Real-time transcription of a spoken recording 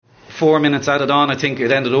4 minutes added on. I think it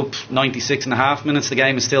ended up 96 and a half minutes. The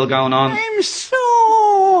game is still going on. I'm so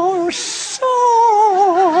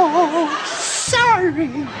sorry.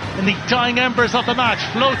 In the dying embers of the match,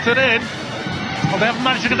 floats it in. Oh, they haven't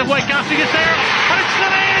managed to get the white Gaffney is there, and it's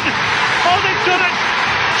still in. Oh, they've done it.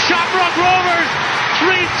 Shamrock Rovers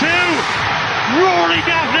 3-2. Rory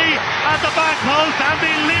Gaffney at the back post, and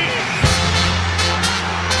they lead.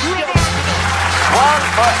 One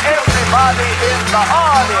for everybody in the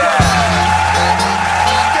audience.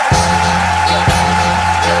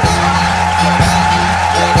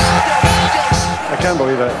 I can't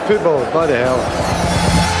believe it. Football, bloody hell.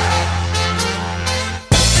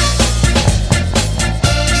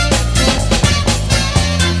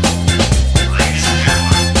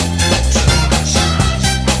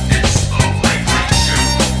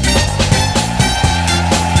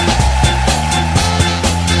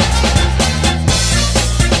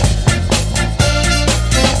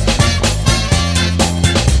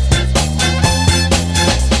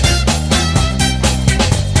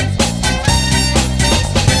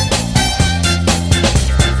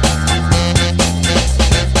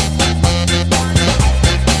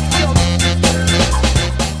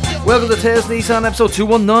 Welcome to Tales Nissan episode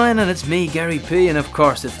 219, and it's me, Gary P, and of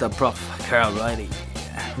course it's the prof, Carl Riley.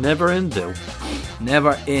 Never in doubt.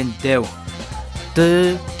 Never in doubt.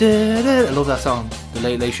 I love that song, The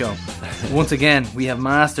Late Late Show. Once again, we have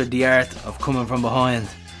mastered the art of coming from behind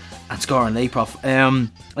and scoring late, prof.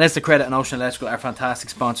 Let's the credit and Ocean Electrical, our fantastic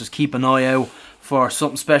sponsors. Keep an eye out for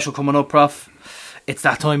something special coming up, prof. It's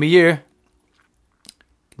that time of year.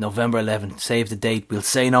 November 11th, save the date, we'll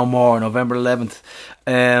say no more. November 11th.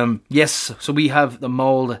 Yes, so we have the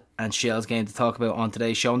Mould and Shells game to talk about on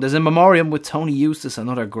today's show, and there's a memoriam with Tony Eustace,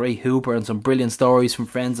 another great hooper, and some brilliant stories from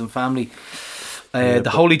friends and family. The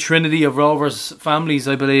Holy Trinity of Rovers families,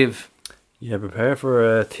 I believe. Yeah, prepare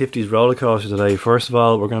for Tifty's roller coaster today. First of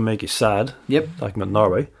all, we're going to make you sad. Yep. Like about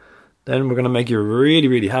Norway. Then we're going to make you really,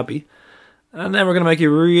 really happy. And then we're going to make you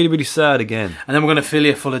really, really sad again. And then we're going to fill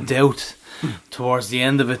you full of doubt towards the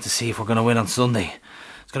end of it to see if we're going to win on Sunday.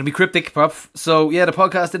 It's going to be cryptic, prof. So yeah, the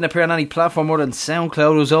podcast didn't appear on any platform more than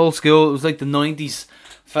SoundCloud. It was old school. It was like the 90s.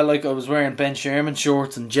 Felt like I was wearing Ben Sherman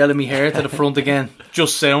shorts and gelling my hair to the front again.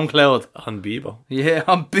 Just SoundCloud. On Bebo. Yeah,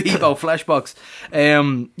 on Bebo, Flashbox.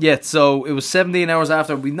 Yeah, so it was 17 hours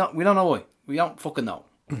after. We don't know why. We don't fucking know.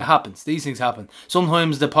 It happens. These things happen.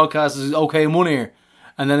 Sometimes the podcast is okay in one ear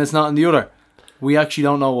and then it's not in the other. We actually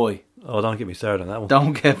don't know why. Oh, don't get me started on that one.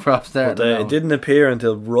 Don't get props started. But it didn't appear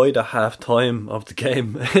until right at half time of the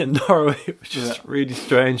game in Norway, which is really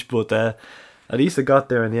strange, but at least it got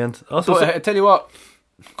there in the end. Also, but I tell you what,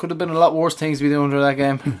 could have been a lot worse things we do under that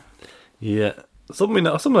game. Yeah. Something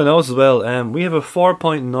I noticed as well, we have a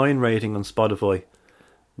 4.9 rating on Spotify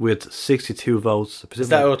with 62 votes. Is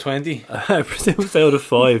that out of 20? I presume it's out of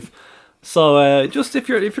 5. So just if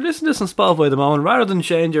you're listening to this on Spotify at the moment, rather than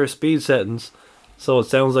change your speed settings so it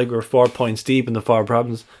sounds like we're 4 points deep in the 4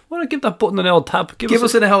 problems, why not give that button an old tap? Give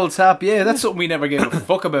us an old tap, yeah. That's something we never gave a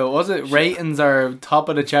fuck about, was it? Ratings are top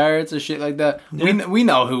of the charts or shit like that. Yeah. We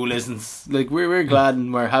know who listens. Like we're glad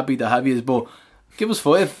and we're happy to have you, but give us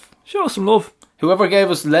 5. Show us some love. Whoever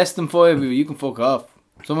gave us less than 5, you can fuck off.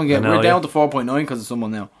 We're down to 4.9 because of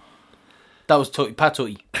someone now. That was Pat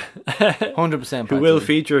Tutty. 100% Who will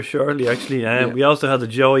feature shortly, actually. We also had the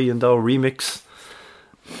Joey and Doe remix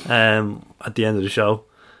at the end of the show.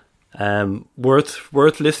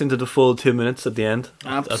 Worth listening to the full 2 minutes at the end.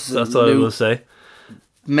 That's all I will say.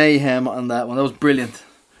 Mayhem on that one. That was brilliant.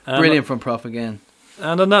 Brilliant from Prof again.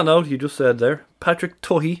 And on that note, you just said there, Patrick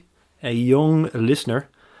Tutty, a young listener,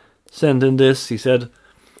 sent in this. He said,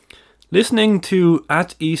 listening to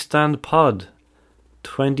At East Stand Pod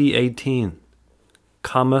 2018,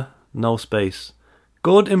 no space.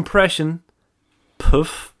 Good impression.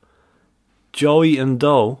 Puff. Joey and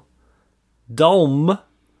Doe. Dome.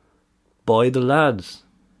 By the lads.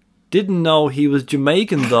 Didn't know he was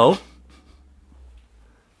Jamaican though.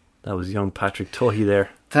 That was young Patrick Tutty there.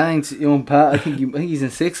 Thanks, young Pat. I think he's in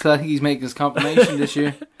 6th class. I think he's making his confirmation this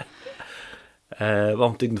year.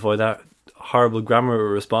 Won't dignify that horrible grammar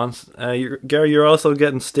response. Gary, you're also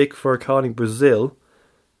getting stick for calling Brazil,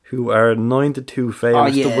 who are 9-2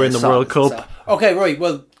 favourites to win the World Cup. Okay, right.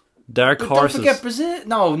 Well, dark horses. Don't forget Brazil.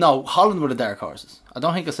 No, Holland were the dark horses. I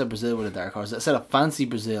don't think I said Brazil were the dark horses. I said I fancy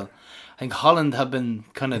Brazil. I think Holland have been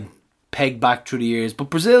kind of pegged back through the years, but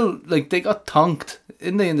Brazil, like, they got tonked,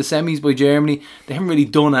 didn't they, in the semis by Germany? They haven't really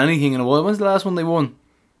done anything in a while. When's the last one they won?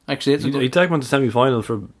 Actually, you talking about the semi-final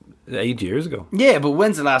for 8 years ago. Yeah, but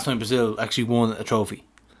when's the last time Brazil actually won a trophy?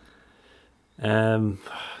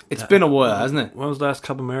 It's been a while, hasn't it? When was the last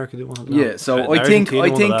Copa America they won? Yeah, so I think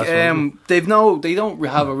they don't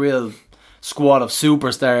have a real squad of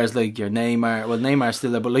superstars like your Neymar. Well, Neymar's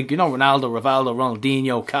still there, but like, you know, Ronaldo, Rivaldo,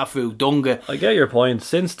 Ronaldinho, Cafu, Dunga. I get your point.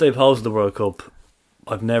 Since they've hosted the World Cup,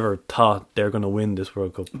 I've never thought they're going to win this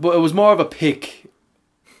World Cup. But it was more of a pick.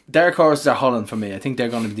 Dark horses are Holland for me. I think they're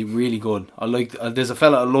going to be really good. I like. There's a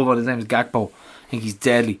fella I love. His name is Gakpo. I think he's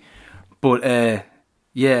deadly. But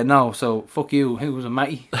yeah, no. So fuck you. Who was it,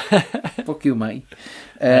 Matty? Fuck you, Matty.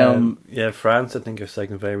 Yeah, France. I think are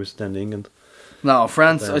second favourites, then England. No,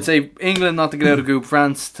 France. I'd say England not to get out of the group.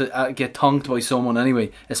 France to get tonked by someone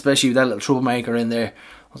anyway. Especially with that little troublemaker in there.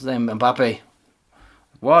 What's his name? Mbappe.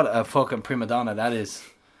 What a fucking prima donna that is.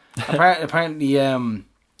 Apparently, he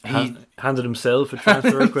handed himself a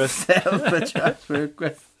transfer request.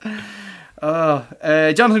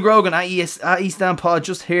 Jonathan Grogan at East End Pod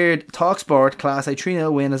just heard TalkSport Class A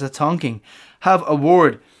 3-0 win as a tonking. Have a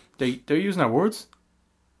word. They're using our words.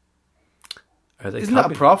 Isn't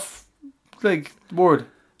that a prof? Like, word.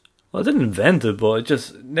 Well, I didn't invent it, but it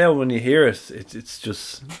just now when you hear it, it's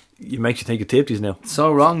just it makes you think of Tipties now.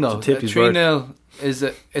 So wrong though. 3-0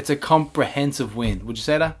 it's a comprehensive win. Would you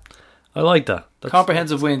say that? I like that. That's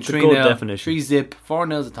comprehensive win. 3-0, 3-0,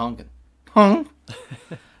 4-0 a Tonkin. Huh?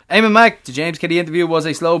 Eamon Mack, the James Kelly interview was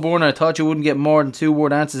a slow burner. I thought you wouldn't get more than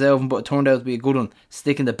 2-word answers out of him, but it turned out to be a good one.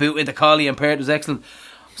 Sticking the boot into Collie and Perth was excellent.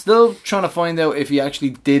 Still trying to find out if he actually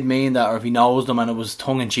did mean that or if he knows them and it was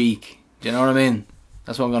tongue in cheek. Do you know what I mean?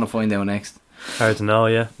 That's what I'm going to find out next. Hard to know,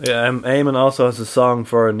 yeah. Eamon also has a song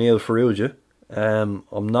for Neil Ferrugia. I'm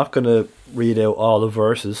not going to read out all the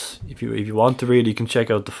verses. If you want to read, you can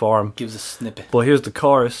check out the forum. Gives a snippet. But here's the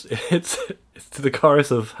chorus. It's to the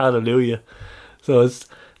chorus of Hallelujah. So it's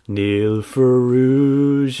Neil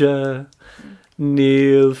Ferrugia,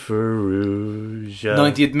 Neil Ferrugia.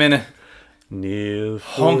 90th minute. Neil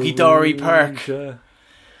Honky Dory Park.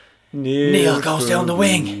 Neil goes down the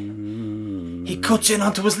wing. He cuts in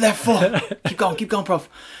onto his left foot. Keep going, Prof.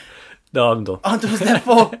 No, I'm done. Onto his left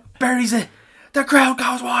foot. Buries it. The crowd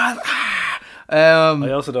goes wild.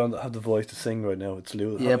 I also don't have the voice to sing right now. It's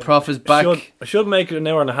Lou. Yeah, Prof is back. I should make it an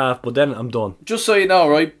hour and a half, but then I'm done. Just so you know,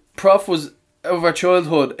 right? Prof was, over our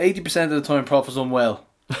childhood, 80% of the time Prof was unwell.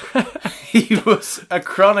 He was a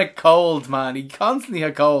chronic cold, man. He constantly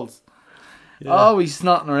had colds. Yeah. Always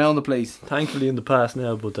snotting around the place. Thankfully in the past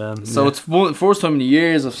now, but so it's first time in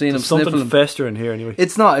years I've seen him sniffling. Something festering here anyway.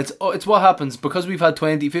 It's not. It's what happens because we've had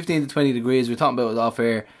 15 to 20 degrees. We're talking about it off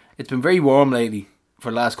air. It's been very warm lately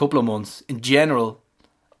for the last couple of months in general,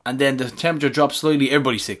 and then the temperature drops slightly.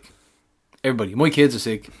 Everybody's sick. Everybody. My kids are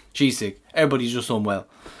sick. She's sick. Everybody's just unwell.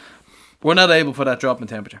 We're not able for that drop in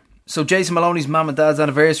temperature. So Jason Maloney's mum and dad's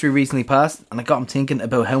anniversary recently passed, and it got him thinking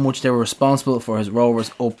about how much they were responsible for his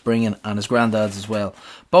Rovers upbringing and his granddad's as well.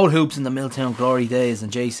 Both hoops in the Milltown glory days,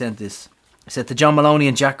 and Jay sent this. He said, to John Maloney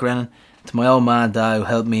and Jack Grennan, to my old man dad who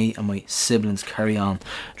helped me and my siblings carry on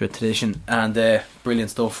the tradition. And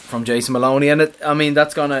brilliant stuff from Jason Maloney, and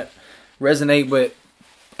that's going to resonate with,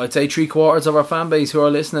 I'd say, 3/4 of our fan base who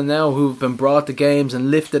are listening now, who've been brought to games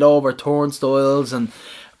and lifted over turnstiles and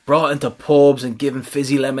brought into pubs and given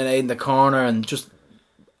fizzy lemonade in the corner and just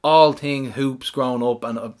all thing hoops growing up.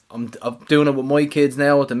 And I'm doing it with my kids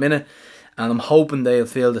now at the minute, and I'm hoping they'll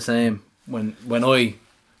feel the same when I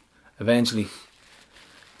eventually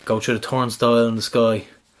go through the turnstile in the sky.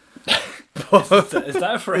 Is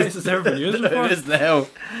that a phrase that's ever been used before? It is now.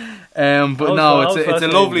 But it's a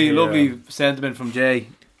lovely sentiment from Jay.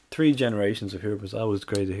 3 generations of Hoopers. That was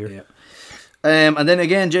great to hear. Yeah. And then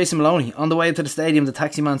again, Jason Maloney, on the way to the stadium, the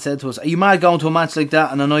taxi man said to us, are you mad going to a match like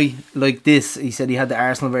that on a night like this? He said he had the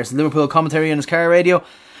Arsenal versus Liverpool commentary on his car radio.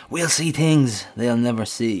 We'll see things they'll never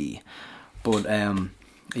see. But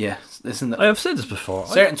yeah, listen, I have said this before.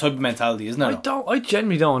 Certain type of mentality, isn't it? I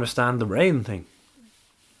genuinely don't understand the rain thing.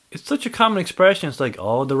 It's such a common expression. It's like,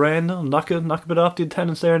 oh, the rain, they'll knock a bit off the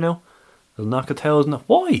attendance there now. They'll knock a thousand.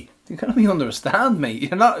 Why? You can't even understand, mate.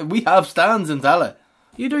 You're not. We have stands in Tala.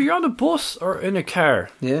 Either you're on a bus or in a car.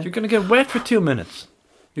 Yeah. You're going to get wet for 2 minutes.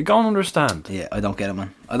 You're going to understand. Yeah, I don't get it,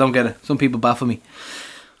 man. I don't get it. Some people baffle me.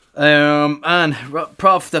 And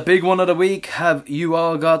Prof, the big one of the week. Have you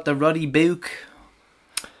all got the Ruddy Book?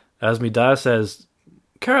 As my dad says,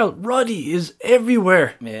 Carl, Ruddy is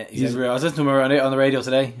everywhere. Yeah, he's everywhere. I was listening to him on the radio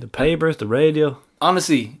today. The papers, the radio.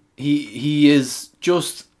 Honestly, he is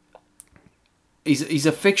just... He's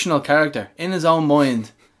a fictional character. In his own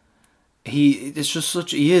mind... He's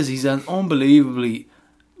an unbelievably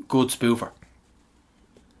good spoofer.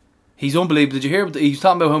 He's unbelievable. Did you hear? He was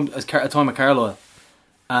talking about him as a time at Carlisle,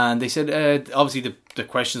 And they said, obviously the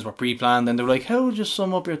questions were pre-planned, and they were like, how would you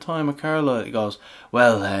sum up your time at Carlisle? He goes,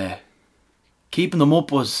 well, keeping them up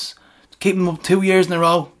 2 years in a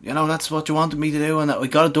row. You know, that's what you wanted me to do, and we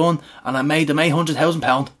got it done, and I made them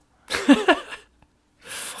 £800,000.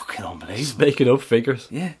 Fucking unbelievable. He's making up figures.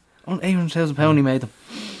 Yeah, £800,000 he made them.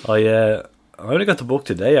 I only got the book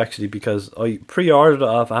today, actually, because I pre-ordered it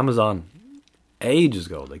off Amazon ages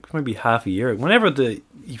ago, like maybe half a year. Whenever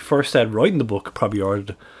he first started writing the book, I probably ordered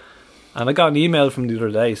it. And I got an email from the other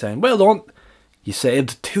day saying, well done, you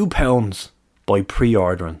saved £2 by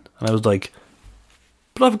pre-ordering. And I was like,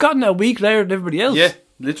 but I've gotten it a week later than everybody else. Yeah,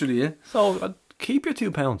 literally, yeah. So keep your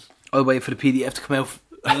 £2. I'll wait for the PDF to come out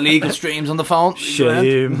on legal streams on the phone.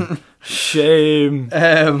 Shame. Shame. So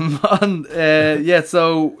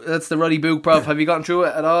that's the Ruddy Book, Prof. Have you gotten through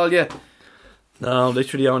it at all yet? No,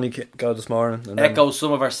 literally only got this morning. And Echoes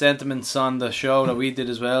some of our sentiments on the show that we did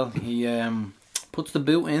as well. He puts the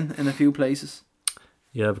boot in a few places.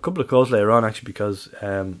 Yeah, I have a couple of calls later on, actually, because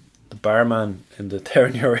the barman in the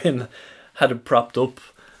town you're in had it propped up.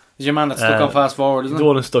 Is your man that's stuck on fast forward, isn't it? The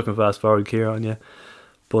one that's stuck on fast forward, Kieran, yeah.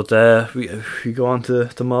 But we go on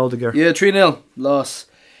to Maldiger. Yeah, 3-0 loss.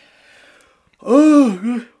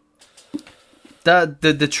 Oh, that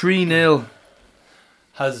the 3-0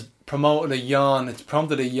 has promoted a yawn. It's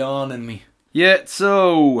prompted a yawn in me. Yeah,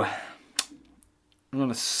 so I'm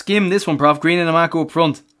gonna skim this one, Prof. Green and Amako up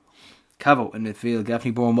front. Cavo in midfield.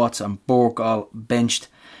 Gaffney, Bourne, Watts, and Burke all benched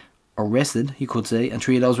or rested, you could say. And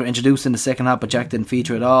 3 of those were introduced in the second half, but Jack didn't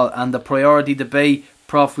feature at all. And the priority debate,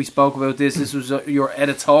 Prof, we spoke about this. This was your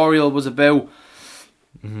editorial was about.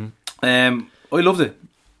 I loved it.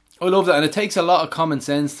 And it takes a lot of common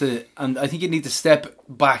sense and I think you need to step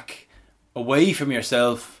back away from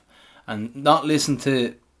yourself and not listen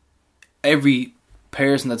to every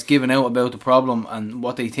person that's given out about the problem and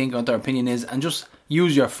what they think, what their opinion is, and just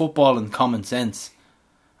use your football and common sense.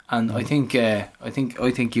 And I think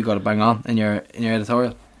you got to bang on in your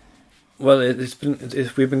editorial. Well,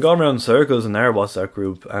 we've been going around in circles in our WhatsApp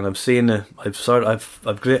group, and I've seen it. I've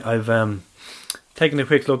taken a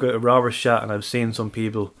quick look at Robert's chat, and I've seen some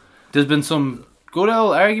people. There's been some good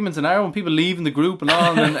old arguments in our one, people leaving the group and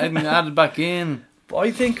all, and then added back in. But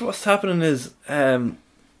I think what's happening is,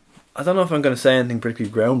 I don't know if I'm going to say anything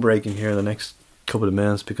particularly groundbreaking here in the next couple of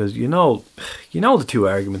minutes, because you know the two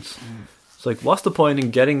arguments. It's like, what's the point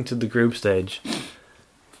in getting to the group stage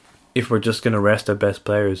if we're just going to rest our best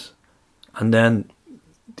players? And then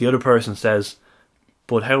the other person says,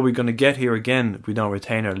 but how are we going to get here again if we don't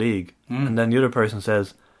retain our league? And then the other person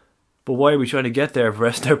says, but why are we trying to get there if we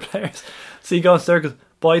rest our players? So you go in circles.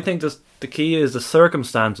 But I think the key is the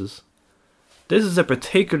circumstances. This is a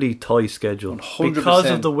particularly tight schedule 100%. Because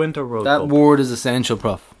of the Winter World Cup. That word is essential,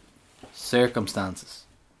 Prof. Circumstances.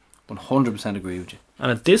 100% agree with you.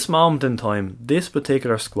 And at this moment in time, this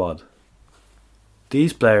particular squad,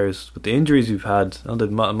 these players, with the injuries we've had,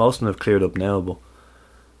 and most of them have cleared up now, but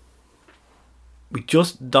we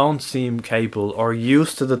just don't seem capable or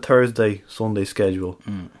used to the Thursday-Sunday schedule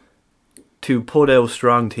to put out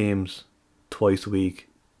strong teams twice a week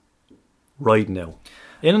right now.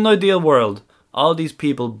 In an ideal world, all these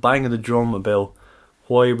people banging the drum about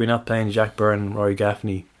why are we not playing Jack Byrne and Rory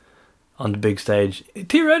Gaffney on the big stage,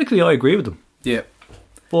 theoretically I agree with them. Yeah.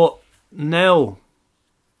 But now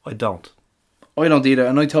I don't. I don't either,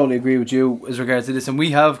 and I totally agree with you as regards to this. And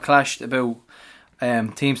we have clashed about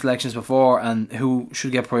team selections before and who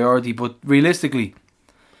should get priority. But realistically,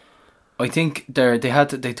 I think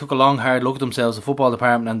they took a long, hard look at themselves, the football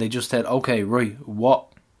department, and they just said, okay, right, what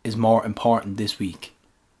is more important this week?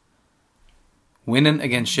 Winning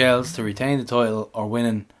against Shells to retain the title, or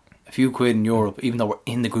winning a few quid in Europe, even though we're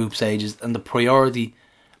in the group stages, and the priority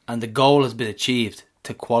and the goal has been achieved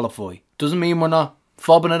to qualify. Doesn't mean we're not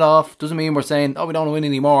fobbing it off, doesn't mean we're saying, oh, we don't want to win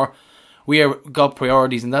anymore. We have got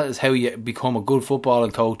priorities, and that is how you become a good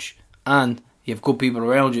footballing coach, and you have good people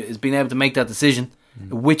around you, is being able to make that decision,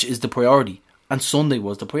 which is the priority. And Sunday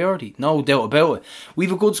was the priority, no doubt about it. We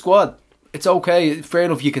have a good squad. It's okay, fair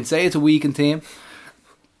enough, you can say it's a weakened team,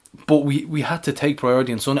 but we had to take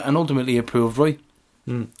priority on Sunday, and ultimately it proved right.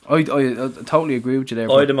 I totally agree with you there.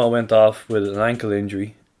 Idemo went off with an ankle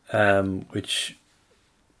injury, which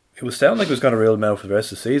it was sounding like it was going to rule him out for the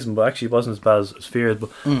rest of the season, but actually it wasn't as bad as feared.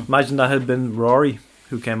 But imagine that had been Rory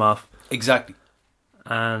who came off. Exactly.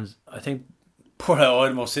 And I think poor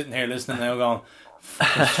Idemo sitting here listening now going,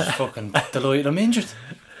 just fucking delighted I'm injured.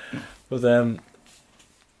 But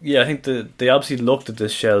yeah, I think they obviously looked at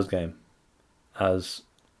this Shells game as,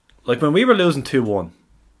 like, when we were losing 2-1,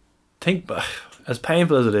 think back, as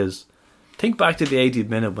painful as it is, think back to the 80th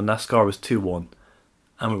minute when that score was 2-1,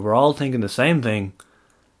 and we were all thinking the same thing.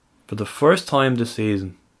 for the first time this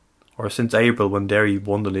season, or since April when Derry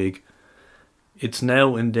won the league, it's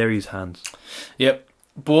now in Derry's hands. Yep.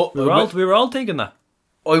 But We were all thinking that.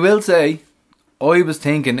 I will say, I was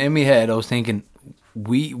thinking in my head,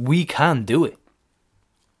 we can do it.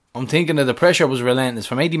 I'm thinking that the pressure was relentless.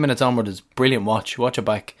 From 80 minutes onward, it's brilliant watch it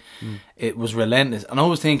back. It was relentless. And I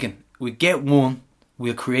was thinking, we get one,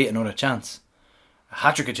 we'll create another chance. A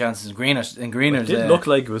hat-trick of chances in Greeners. It didn't look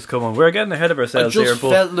like it was coming. We're getting ahead of I ourselves here. just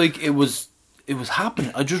But felt like it was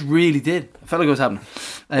happening. I just really did. I felt like it was happening.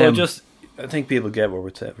 I think people get what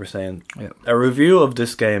we're saying. Yeah. A review of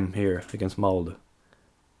this game here against Molde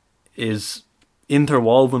is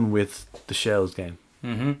interwoven with the Shells game.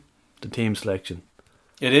 Mm-hmm. The team selection.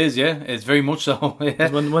 It is, yeah. It's very much so.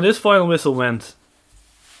 Yeah. When this final whistle went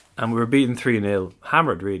and we were beaten 3-0,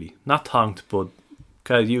 hammered really, not tonked, but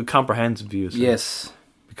kind of you comprehensive views. Yes.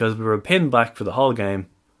 Because we were pinned back for the whole game,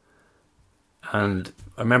 and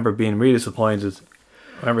I remember being really disappointed.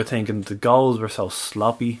 I remember thinking the goals were so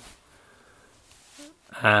sloppy.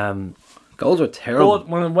 Goals were terrible. But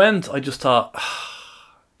when it went, I just thought,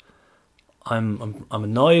 I'm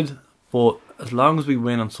annoyed, but as long as we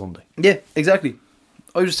win on Sunday. Yeah, exactly.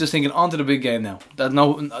 I was just thinking, on to the big game now. That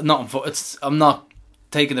I'm not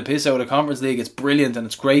taking the piss out of the Conference League. It's brilliant and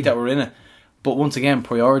it's great that we're in it. But once again,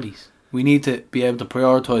 priorities. We need to be able to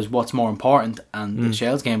prioritise what's more important, and the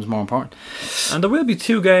Shells game is more important. And there will be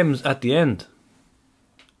 2 games at the end.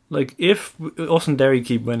 Like, if us and Derry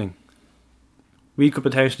keep winning, we could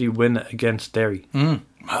potentially win against Derry. Imagine.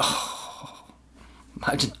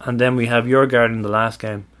 And then we have your guard in the last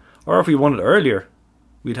game. Or if we won it earlier,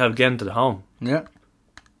 we'd have Ghent at home. Yeah.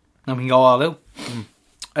 And we can go all out.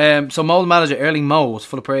 So Molde manager Erling Moe was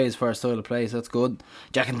full of praise for our style of play, so that's good.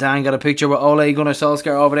 Jack and Dan got a picture with Ole Gunnar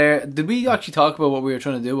Solskjaer over there. Did we actually talk about what we were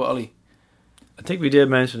trying to do with Ole? I think we did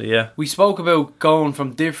mention it, yeah. We spoke about going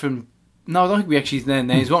from different... No, I don't think we actually named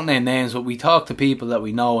names. We won't name names, but we talked to people that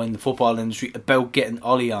we know in the football industry about getting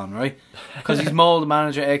Ole on, right? Because he's Molde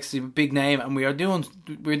manager, he's a big name, and we're doing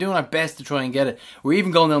our best to try and get it. We're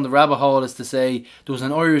even going down the rabbit hole as to say there was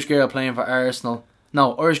an Irish girl playing for Arsenal.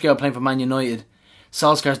 No, Irish girl playing for Man United.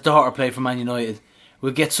 Solskjaer's daughter played for Man United.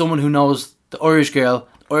 We'll get someone who knows the Irish girl.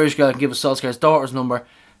 The Irish girl can give us Solskjaer's daughter's number.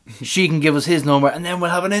 She can give us his number, and then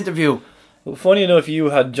we'll have an interview. Well, funny enough,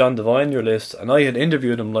 you had John Devine on your list, and I had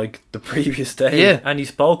interviewed him like the previous day. Yeah. And he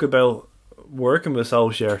spoke about working with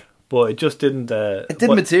Solskjaer, but it just didn't... it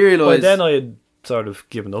didn't materialise. By then I had sort of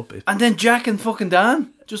given up. And then Jack and fucking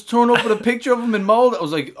Dan just turned up with a picture of him in Molde. I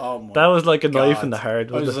was like, oh my That was like a God. knife in the heart.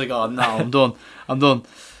 I was Wasn't just like, oh no, I'm done.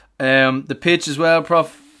 The pitch as well,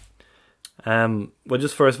 Prof. Well,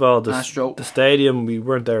 just first of all, Astro. the stadium, we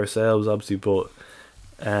weren't there ourselves, obviously, but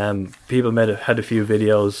people had a few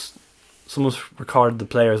videos. Someone's recorded the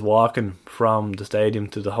players walking from the stadium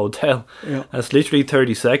to the hotel. Yeah. And it's literally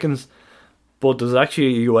 30 seconds. But there's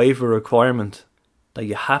actually a UEFA requirement that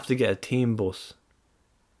you have to get a team bus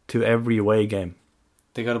to every away game.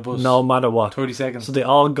 They got a bus. No matter what. 30 seconds. So they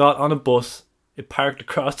all got on a bus, it parked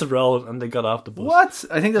across the road, and they got off the bus. What?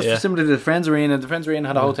 I think that's Yeah. similar to the Friends Arena. The Friends Arena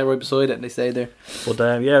had a hotel right beside it, and they stayed there. But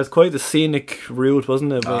yeah, it's quite the scenic route,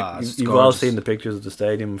 wasn't it? It's You've all gorgeous. seen the pictures of the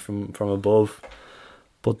stadium from above.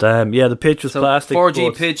 But yeah, the pitch was So plastic. 4G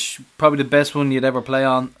but pitch, probably the best one you'd ever play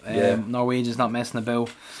on. Yeah. Norwegian's not messing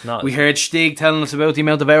about. it's not, We heard Stig telling us about the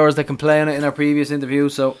amount of hours they can play on it in our previous interview.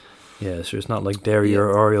 So yeah, sure, it's not like Derry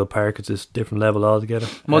or Oriel Park. It's a different level altogether.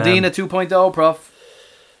 Modena 2.0, Prof.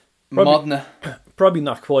 Probably- Modena. Probably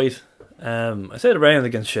not quite. I said the round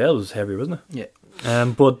against Shells was heavy, wasn't it? Yeah.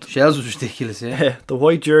 But Shells was ridiculous, yeah. the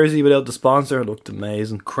white jersey without the sponsor looked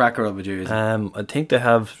amazing. Cracker of a jersey. I think they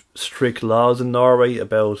have strict laws in Norway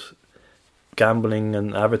about gambling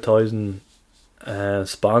and advertising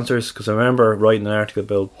sponsors, because I remember writing an article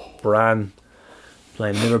about Brann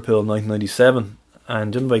playing Liverpool in 1997,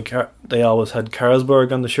 and didn't they always had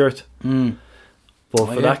Carlsberg on the shirt, but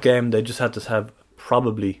for yeah. that game they just had to have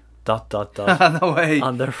probably ... No way.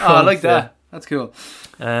 on their Oh, front. I like that. That's cool.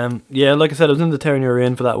 Yeah, like I said, I was in the town you were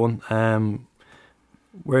in for that one.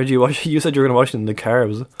 Where did you watch it? You said you were going to watch it in the car,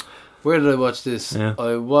 was it? Where did I watch this? Yeah.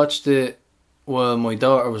 I watched it while my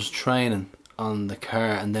daughter was training on the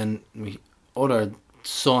car, and then my other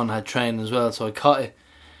son had training as well, so I caught it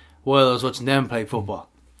while I was watching them play football.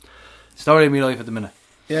 Story of my life at the minute.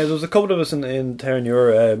 Yeah, there was a couple of us in town.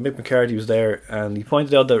 Mick McCarthy was there, and he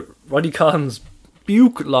pointed out that Roddy Collins'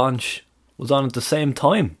 Buke launch was on at the same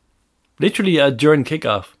time, literally during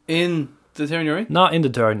kickoff. In the town you're in? Not in the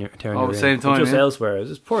turn you're in, same but time, just yeah. elsewhere.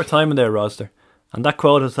 It's poor timing there, roster. And that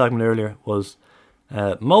quote I was talking about earlier was,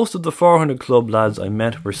 most of the 400 club lads I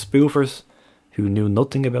met were spoofers who knew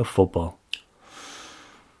nothing about football.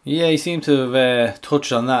 Yeah, you seem to have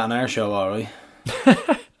touched on that on our show, alright. Bit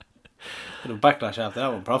of backlash after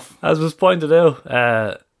that one, Prof. As was pointed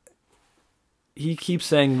out, he keeps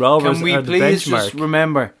saying Rovers Can we are the please benchmark. just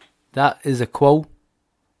remember that is a quote,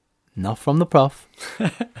 not from the Prof.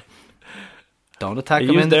 Don't attack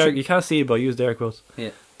him in the You can't see it, but I use their quotes. Yeah.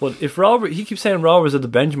 But if he keeps saying Rovers are the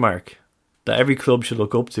benchmark that every club should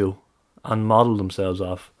look up to and model themselves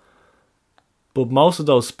off. But most of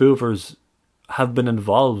those spoofers have been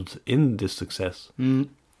involved in this success.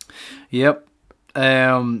 Yep.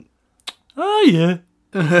 Oh yeah.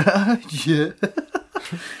 Yeah.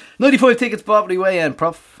 95 tickets Bobby Way and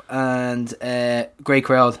Prof, and great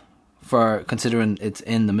crowd for considering it's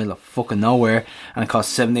in the middle of fucking nowhere and it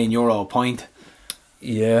costs €17 a pint.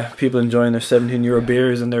 Yeah, people enjoying their €17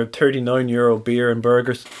 beers and their €39 beer and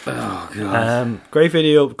burgers. Oh god. Great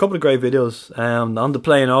video, a couple of great videos. On the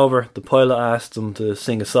plane over, the pilot asked them to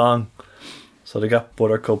sing a song, so they got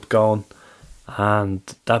Buttercup going, and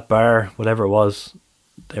that bar, whatever it was,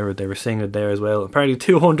 they were singing it there as well. Apparently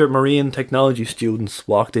 200 marine technology students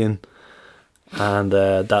walked in, and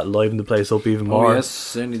that livened the place up even more. Oh yes,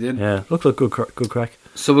 certainly did. Yeah, looked like good crack.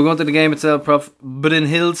 So we're going to the game itself, Prof. Bryn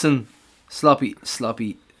Hilton, sloppy,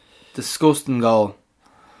 disgusting goal.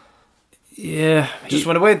 Yeah, Just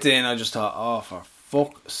when it went in, I just thought, oh, for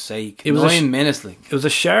fuck's sake. It was 9 minutes, like. it was a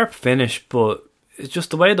sharp finish, but it's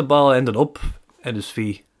just the way the ball ended up at his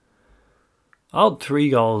feet. All 3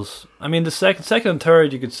 goals. I mean, the second and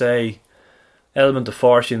third, you could say, element of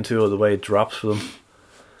fortune too, the way it drops for them.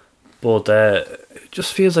 But it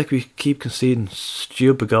just feels like we keep conceding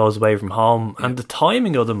stupid goals away from home, and the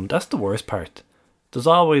timing of them, that's the worst part. There's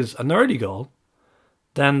always an early goal,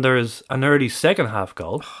 then there's an early second half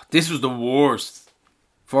goal. This was the worst.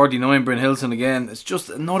 49 Bryn Hilton again. It's just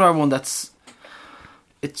another one that's...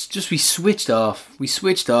 It's just we switched off.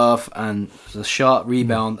 And it was a shot,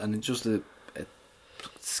 rebound, and it's just a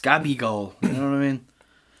scabby goal. You know what I mean?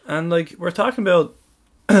 And like, we're talking about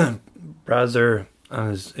Brazzer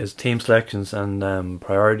and his team selections and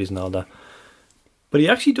priorities and all that, but he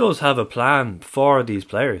actually does have a plan for these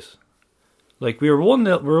players. Like, we were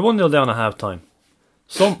 1-0 down at half time,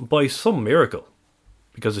 by some miracle,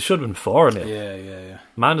 because it should have been 4-0. Yeah.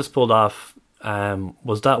 Mandis pulled off.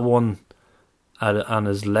 Was that one on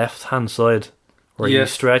his left hand side where he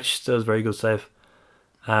Yes. stretched? That was a very good save.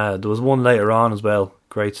 There was one later on as well,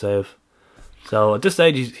 great save. So at this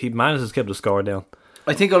stage, he managed to keep the score down.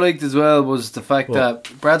 I think I liked as well was the fact that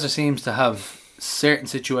Bradzer seems to have certain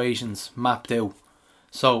situations mapped out.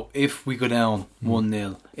 So if we go down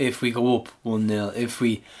 1-0, if we go up 1-0, if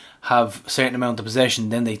we have a certain amount of possession,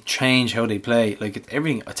 then they change how they play. Like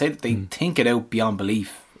everything, I'd say that they think it out beyond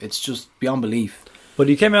belief. It's just beyond belief. But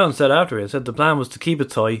he came out and said after it, said the plan was to keep it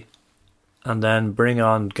tight and then bring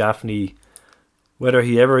on Gaffney. Whether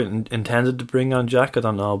he ever intended to bring on Jack, I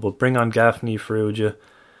don't know, but bring on Gaffney, Ferrugia.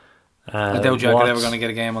 I doubt Jack was ever going to get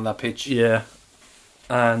a game on that pitch. Yeah.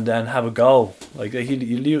 And then have a goal. Like, he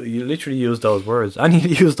literally used those words. And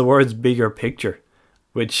he used the words bigger picture,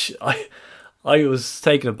 which I was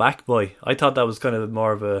taken aback by. I thought that was kind of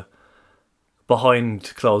more of a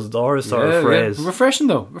behind closed doors sort of phrase. Yeah. Refreshing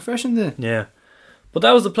though. Yeah. But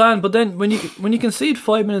that was the plan. But then when you concede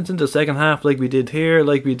 5 minutes into the second half, like we did here,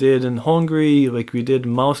 like we did in Hungary, like we did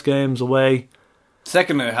in most games away.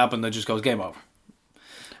 Second it happened, it just goes game over.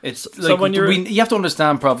 It's So like when you have to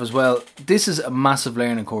understand, Prof, as well. This is a massive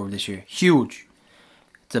learning curve this year, huge.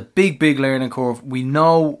 It's a big learning curve. We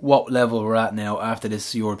know what level we're at now after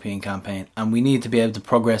this European campaign, and we need to be able to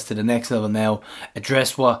progress to the next level now.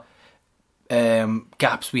 Address what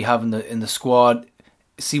gaps we have in the squad.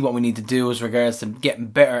 See what we need to do as regards to getting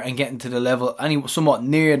better and getting to the level, somewhat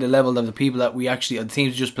near the level of the people that we actually, the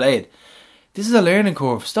teams just played. This is a learning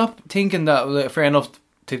curve. Stop thinking that, fair enough,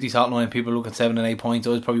 50's hotline, people look at 7 and 8 points.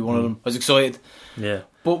 I was probably one of them. I was excited. Yeah.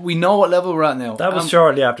 But we know what level we're at now. That was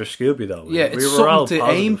shortly after Scoopy, though. Yeah, it's something to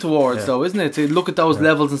aim towards, though, isn't it? To look at those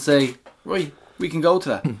levels and say, right, we can go to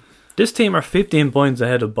that. This team are 15 points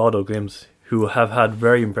ahead of Bodo Glimt, who have had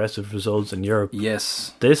very impressive results in Europe.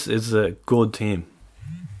 Yes. This is a good team.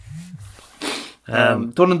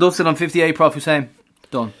 Done and dusted on 58, Prof. Hussein.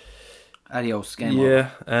 Done. Adios. Game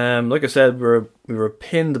over. Yeah, like I said, we were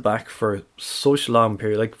pinned back for such a long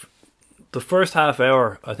period. Like, the first half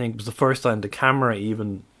hour, I think, was the first time the camera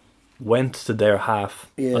even went to their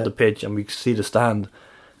half of the pitch and we could see the stand.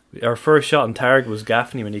 Our first shot on target was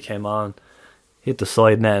Gaffney when he came on, hit the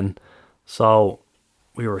side net. So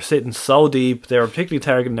we were sitting so deep. They were particularly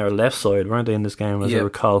targeting their left side, weren't they, in this game, as I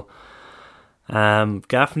recall.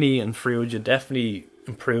 Gaffney and Ferrugia definitely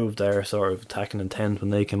improved their sort of attacking intent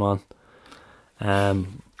when they came on.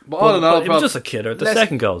 But all in all, it was just a killer. The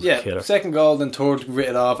second goal was a killer. Second goal, then third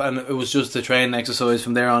written off, and it was just a training exercise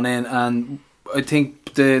from there on in. And I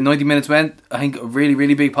think the 90 minutes went. I think a really,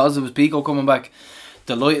 really big positive was Pico coming back.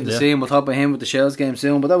 Delighted to see him. We'll talk about him with the Shells game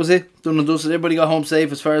soon. But that was it. Done and dusted. Everybody got home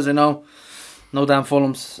safe, as far as I know. No damn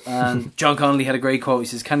Fulhams. And John Connolly had a great quote. He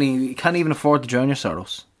says, "You can't even afford to drown your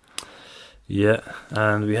sorrows." Yeah,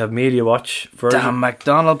 and we have Media Watch. Dan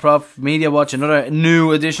McDonald, Prof. Media Watch, another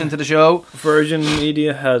new addition to the show. Virgin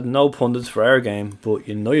Media had no pundits for our game, but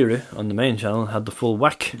United on the main channel had the full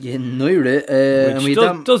whack. United,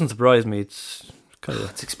 which doesn't surprise me. It's kind of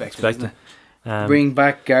expected. Isn't it? Um, Bring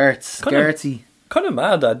back Gartsy. Kind of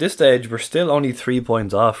mad that at this stage we're still only 3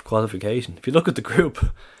 points off qualification. If you look at the group,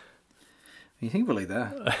 you think about it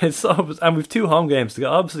like that. It's and we've 2 home games to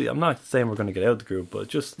go. Obviously, I'm not saying we're going to get out of the group, but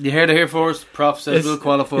just you heard it here first. Prof says we'll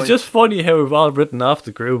qualify. It's just funny how we've all written off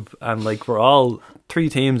the group, and like we're all 3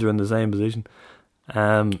 teams are in the same position.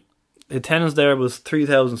 Attendance there was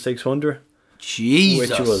 3,600. Jesus,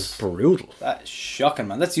 which was brutal. That's shocking,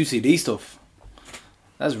 man. That's UCD stuff.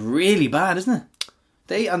 That's really bad, isn't it?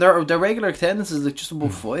 Their regular attendance is like just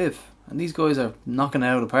above 5. And these guys are knocking it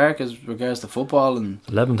out of the park as regards to football. And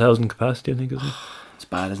 11,000 capacity, I think, isn't it? It's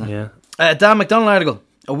bad, isn't it? Yeah. Dan McDonald article.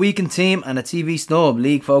 A weakened team and a TV snub.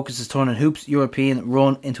 League focuses turning Hoops European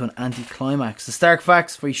run into an anti-climax. The stark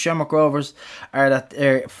facts for Shamrock Rovers are that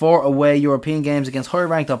there are 4 away European games against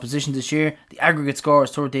higher-ranked opposition this year. The aggregate score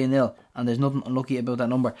is 13-0, and there's nothing unlucky about that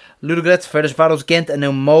number. Ludogorets, Ferencváros, Ghent and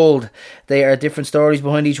now Molde. They are different stories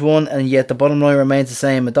behind each one, and yet the bottom line remains the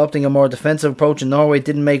same. Adopting a more defensive approach in Norway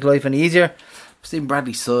didn't make life any easier. Stephen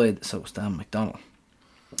Bradley's side, so it's Dan McDonald.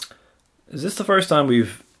 Is this the first time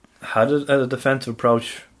we've had a defensive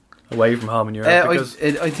approach away from home in Europe?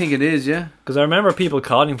 I think it is, yeah. Because I remember people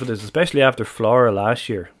calling for this, especially after Flora last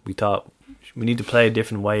year. We thought we need to play a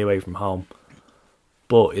different way away from home.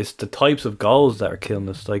 But it's the types of goals that are killing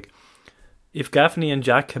us. Like, if Gaffney and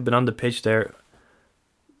Jack had been on the pitch there,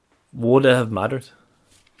 would it have mattered?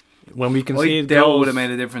 When we concede goals, would have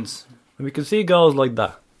made a difference. When we concede goals like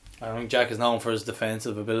that. I think Jack is known for his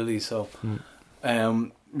defensive ability, so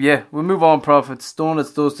yeah, we'll move on, Prof. It's done,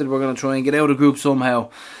 it's dusted. We're going to try and get out of the group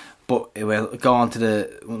somehow. But it will go on to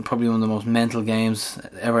probably one of the most mental games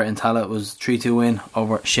ever in Tallaght. Was 3-2 win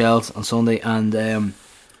over Shells on Sunday, and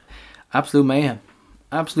absolute mayhem.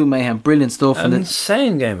 Brilliant stuff. An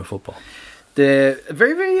insane game of football. Very,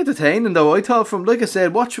 very entertaining though. I thought like I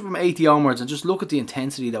said, watch it from 80 onwards and just look at the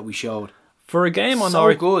intensity that we showed. For a game on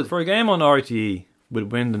good. For a game on RTE with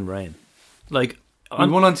wind and rain, like we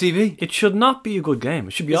won on TV. It should not be a good game.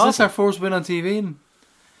 It should be awful. Is this our first win on TV?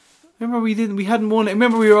 Remember we hadn't won it.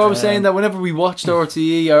 Remember we were always saying that whenever we watched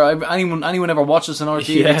RTE or anyone ever watched us on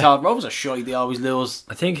RTE, they thought Rovers are shite, they always lose.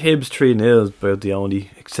 I think Hibs 3-0 is about the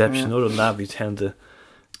only exception. Other than that, we tend to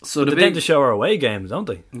tend to show our away games, don't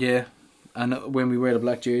they? Yeah, and when we wear the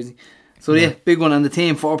black jersey. So yeah, big one. And the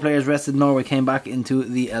team, 4 players rested. Norway came back into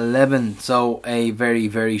the 11. So a very,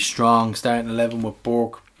 very strong starting 11 with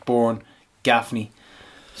Burke, Bourne, Gaffney.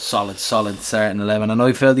 Solid starting 11. And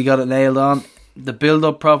I felt he got it nailed on. The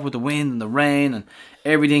build-up, Prof, with the wind and the rain and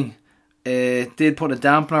everything, did put a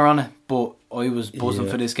dampener on it. But I was buzzing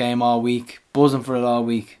for this game all week.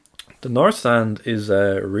 The North Stand is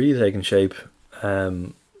really taking shape.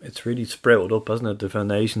 It's really sprouted up, hasn't it? The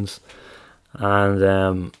foundations.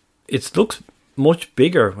 And it looks much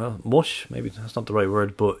bigger. Well, maybe that's not the right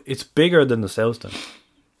word, but it's bigger than the South Stand.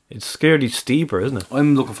 It's scarily steeper, isn't it?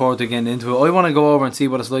 I'm looking forward to getting into it. I want to go over and see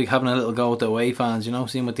what it's like having a little go with the away fans,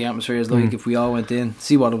 seeing what the atmosphere is like if we all went in,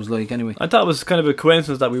 see what it was like anyway. I thought it was kind of a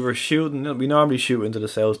coincidence that we were shooting, we normally shoot into the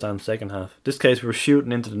South Stand second half. This case we were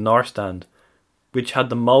shooting into the North Stand, which had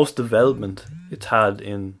the most development it's had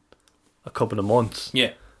in a couple of months.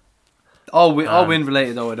 Yeah. All wind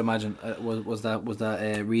related though, I'd imagine. Was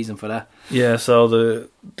that reason for that? Yeah, so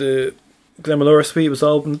the Glenmalure Suite was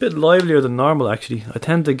open a bit livelier than normal actually. I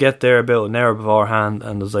tend to get there about an hour beforehand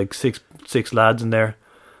and there's like six lads in there.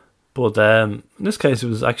 But in this case it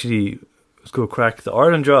was good crack. The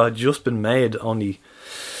Ireland draw had just been made only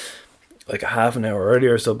like a half an hour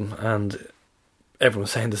earlier or something, and everyone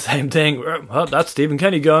was saying the same thing. Well, that's Stephen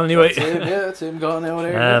Kenny gone anyway. That's him gone out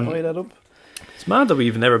there. Play that up. It's mad that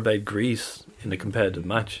we've never played Greece in a competitive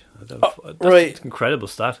match. That's right. An incredible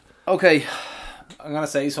stat. Okay, I'm going to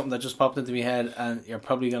say something that just popped into my head and you're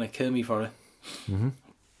probably going to kill me for it. Mm-hmm.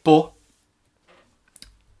 But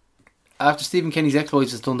after Stephen Kenny's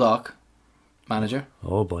exploits as Dundalk manager,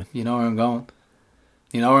 oh boy, you know where I'm going.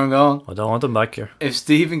 I don't want him back here. If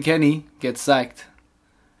Stephen Kenny gets sacked,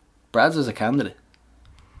 Brad's as a candidate.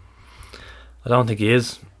 I don't think he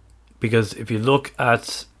is, because if you look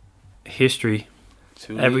at history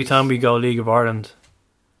Every time we go League of Ireland,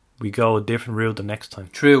 we go a different route the next time.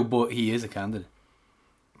 True, but he is a candidate.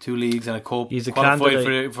 2 leagues and a cup. He's a qualified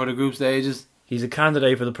candidate for the group stages. He's a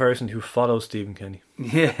candidate for the person who follows Stephen Kenny.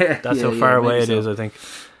 Yeah, That's how far away it is, I think.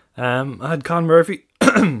 I had Con Murphy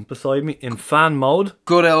beside me in fan mode.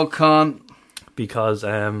 Good old Con. Because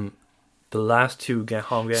the last 2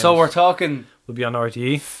 home games So we're talking will be on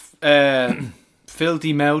RTE.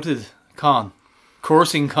 Filthy mouthed Con.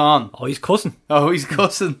 Cursing Con. Oh, he's cussing. Oh, he's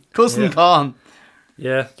cussing Yeah. Con.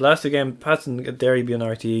 Yeah, the last 2 games, Pats and Derry be on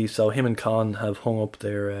RTE, so him and Con have hung up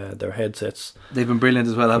their headsets They've been brilliant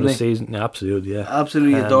as well, for haven't the they? season. Yeah, absolutely, yeah.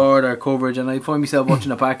 Absolutely adore their coverage, and I find myself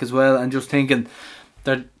watching it back as well and just thinking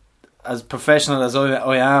they're as professional as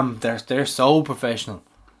I am. They're so professional.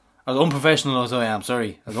 As unprofessional as I am,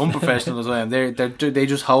 sorry. As unprofessional as I am, they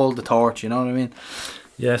just hold the torch. You know what I mean?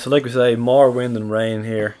 Yeah, so like we say, more wind and rain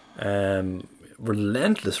here.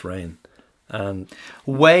 Relentless rain. And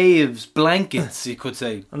Waves, blankets, you could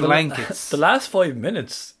say. Blankets. The last 5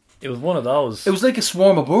 minutes, it was one of those. It was like a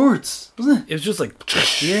swarm of birds, wasn't it? It was just like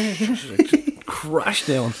Yeah. crash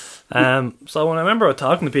down. So when I remember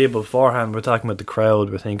talking to people beforehand, we're talking about the crowd,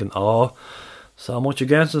 we're thinking, oh, so much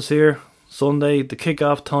against us here. Sunday, the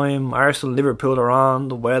kick-off time, Arsenal, Liverpool are on,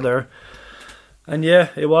 the weather. And yeah,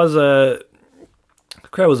 it was the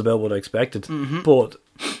crowd was about what I expected. Mm-hmm. But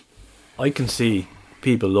I can see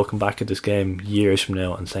people looking back at this game years from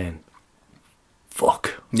now and saying,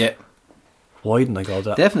 fuck, Yeah. why didn't I go to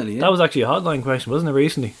that? Definitely, yeah. That was actually a hotline question, wasn't it,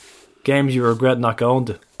 recently? Games you regret not going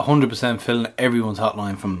to. 100% filling everyone's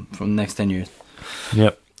hotline from the next 10 years.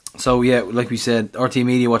 Yep. So yeah, like we said, RT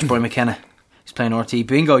Media watch Brian McKenna. He's playing RT.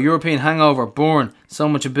 Bingo, European Hangover, Bourne, So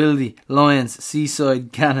Much Ability, Lions,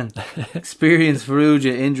 Seaside, Cannon, Experience,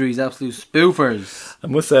 Faruja, Injuries, Absolute Spoofers. I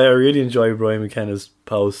must say, I really enjoy Brian McKenna's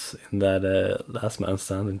posts in that Last Man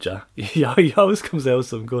Standing chat. He always comes out with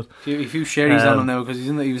some good. A few sherries on him now because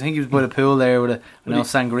he was by the pool there with an old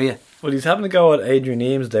sangria. Well, he's having to go at Adrian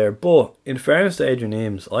Eames there, but in fairness to Adrian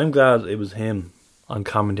Eames, I'm glad it was him on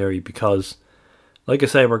commentary because, like I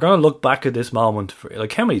say, we're going to look back at this moment.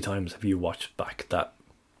 Like, how many times have you watched back that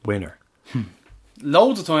winner?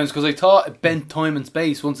 Loads of times because I thought it bent time and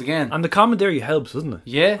space once again. And the commentary helps, doesn't it?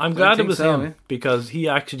 Yeah, I'm I glad it think was so, him yeah. because he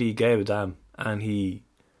actually gave a damn and he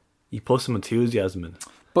put some enthusiasm in.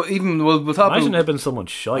 But even we'll talk Imagine about. it being someone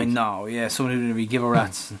shite. I know, yeah, someone who didn't really give a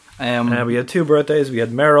rat's. We had 2 birthdays. We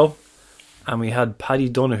had Merrill and we had Paddy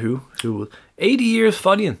Donoghue, who was 80 years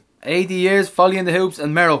following. 80 years, following the hoops,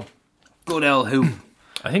 and Merrill, good old hoop.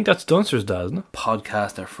 I think that's Dunster's dad, isn't it?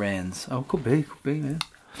 Podcaster friends. Oh, could be, yeah.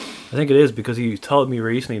 I think it is because he told me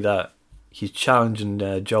recently that he's challenging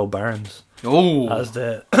Joe Barnes Oh, as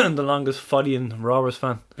the the longest following Rovers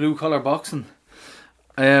fan. blue collar boxing.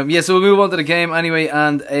 Yeah, so we'll move on to the game anyway,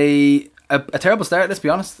 and a terrible start. Let's be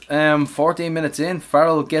honest. 14 minutes in,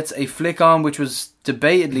 Farrell gets a flick on, which was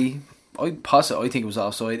debatedly, I think it was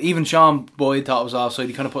offside. Even Sean Boyd thought it was offside.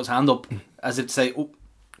 He kind of put his hand up as if to say, "Oh,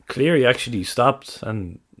 Cleary actually stopped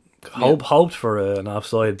and hoped for an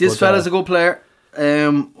offside. this but, fella's a good player."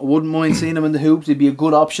 I wouldn't mind seeing him in the hoops. He'd be a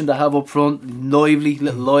good option to have up front. Lively,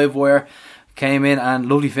 little live wire. Came in and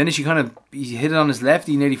lovely finish. He hit it on his left.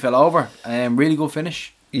 He nearly fell over. Really good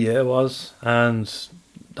finish. Yeah, it was. And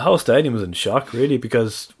the whole stadium was in shock, really,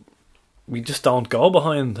 because we just don't go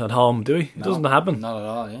behind at home, do we? It doesn't happen. Not at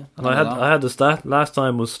all, yeah. And I had the stat last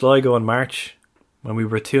time was Sligo in March when we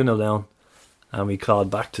were 2-0 down and we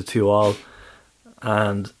clawed back to 2-2.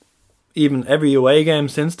 And even every away game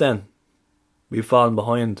since then, we've fallen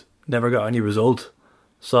behind, never got any result.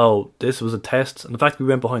 So this was a test, and the fact we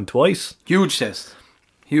went behind twice. Huge test.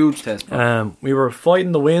 Bro. We were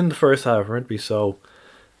fighting the wind the first half, weren't we? So,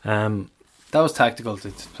 That was tactical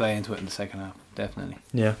to play into it in the second half, definitely.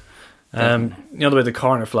 yeah. You know the way the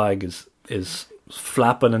corner flag is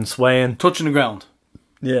flapping and swaying. Touching the ground.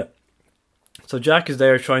 Yeah. So Jack is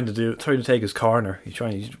there trying to take his corner. He's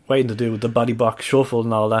waiting to do the body box shuffle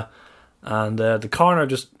and all that. And the corner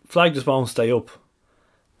flag just won't stay up.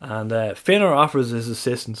 And Finner offers his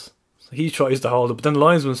assistance. So he tries to hold it, but then the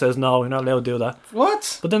linesman says no, you're not allowed to do that.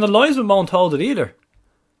 What? But then the linesman won't hold it either.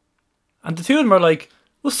 And the two of them are like,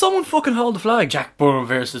 will someone fucking hold the flag? Jack Byrne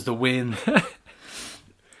versus the wind.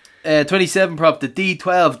 27 prop, the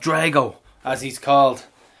D12 Drago, as he's called.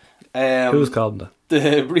 Who's called him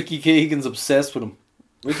that? Ricky Keegan's obsessed with him.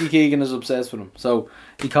 Ricky Keegan is obsessed with him. So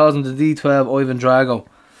he calls him the D12 Ivan Drago.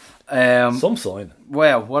 Some sign.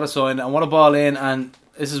 Wow, what a sign and what a ball in, and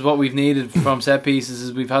this is what we've needed from set pieces.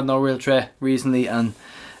 Is we've had no real threat recently, and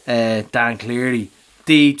Dan Cleary,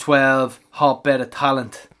 D12 hotbed of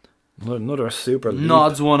talent, Another super leap.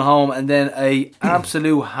 nods one home, and then a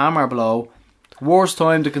absolute hammer blow Worst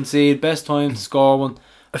time to concede, best time to score one.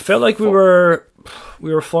 I felt like we were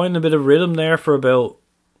finding a bit of rhythm there for about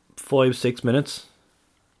 5-6 minutes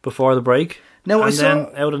before the break. Now, then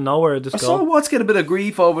out of nowhere, this I goal. saw Watts get a bit of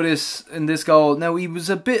grief over this in this goal. Now, he was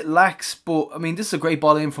a bit lax, but I mean, this is a great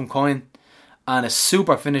ball in from Coyne and a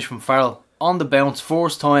super finish from Farrell on the bounce,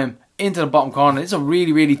 first time into the bottom corner. It's a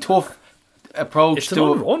really, really tough approach It's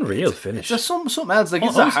to an unreal finish. It's just something else. Like,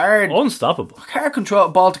 it's a unstoppable.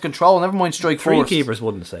 hard ball to control. Never mind strike Three force. keepers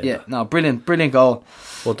wouldn't say Yeah, that. no, brilliant goal.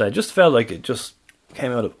 But I just felt like it just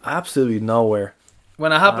came out of absolutely nowhere.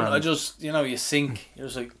 When it happened, I just, you sink. You're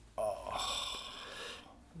just like,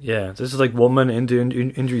 Yeah, this is like 1 minute into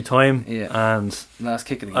injury time. Yeah. And last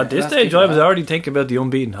kick of the game. at this stage, I was already thinking about the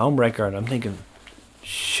unbeaten home record. I'm thinking,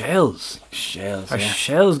 Shells. Shells, Are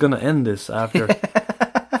Shells going to end this after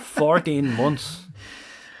 14 months?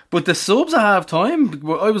 But the subs at half time,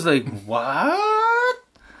 I was like, what?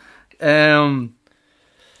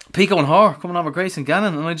 Pico and Hoare coming over Grayson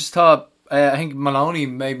Gannon, and I just thought, I think Maloney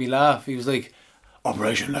made me laugh. He was like,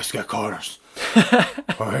 Operation Let's Get Corners.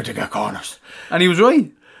 We're here to get corners. And he was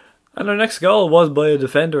right. And our next goal was by a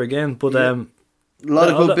defender again. But A lot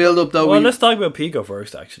of good build up though. Well, let's talk about Pico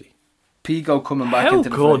first, actually. Pico coming back How into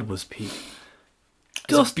the good frame. was Pico?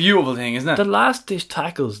 It's a beautiful thing, isn't it? The last dish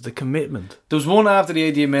tackles, the commitment. There was one after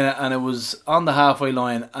the 80th minute and it was on the halfway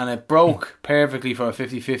line and it broke perfectly for a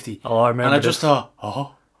 50-50. Oh, I remember And I just thought,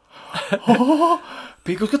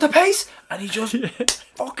 Pico's got the pace, and he just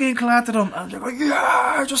fucking clattered him. And you're like,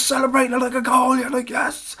 yeah, just celebrating like a goal. You're like,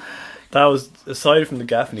 yes. That was, aside from the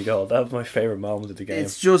Gaffney goal, that was my favourite moment of the game.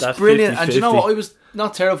 It's just that brilliant. 50-50. And do you know what? I was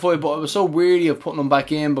not terrified, but I was so weary of putting him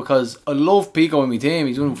back in because I love Pico in my team.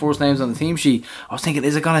 He's one of the first names on the team sheet. I was thinking,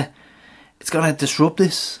 it's gonna disrupt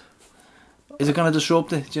this? Is it gonna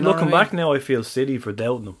disrupt it? Do you know Looking what I mean? back now, I feel silly for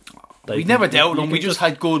doubting him. Like, We never doubted you him. We can just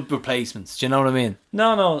had good replacements. Do you know what I mean?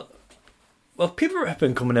 No. Well, people have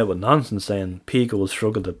been coming out with nonsense saying Pico will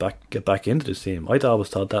struggle to get back into this team. I'd always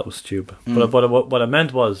thought that was stupid. But what I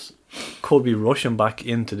meant was, could we rush him back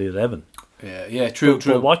into the 11? Yeah, true.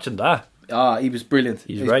 But watching that, He was brilliant.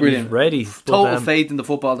 he's ready. He's ready. Total faith in the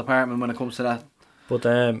football department when it comes to that. But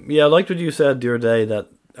I liked what you said the other day, that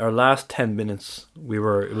our last 10 minutes, it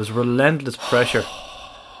was relentless pressure.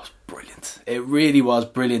 Brilliant. It really was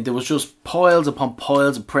brilliant. There was just piles upon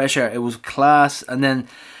piles of pressure. It was class. And then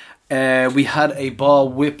we had a ball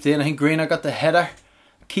whipped in. I think Greener got the header.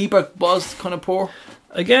 Keeper was kind of poor.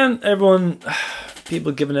 Again,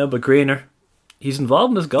 people giving out about Greener. He's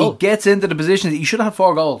involved in this goal. He gets into the position that he should have had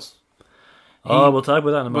 4 goals. We'll talk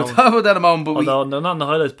about that in a We'll moment. talk about that in a moment. But Although they're not in the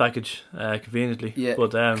highlights package, conveniently. yeah,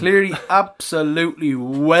 But clearly, absolutely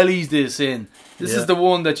wellies this in. This is the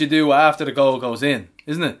one that you do after the goal goes in,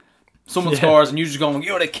 isn't it? Someone scores and you just go,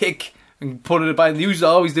 you're the kick, and put it back. And you used to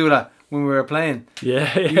always do that when we were playing.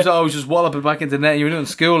 yeah, You used to always just wallop it back into the net. You were doing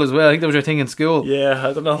school as well. I think that was your thing in school. yeah.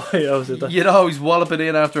 I don't know why I always did that. You'd always wallop it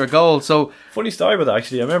in after a goal. So Funny story about that,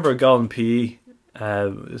 actually. I remember a goal in PE,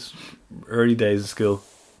 it's early days of school.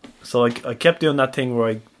 So I kept doing that thing where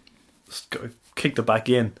I kicked it back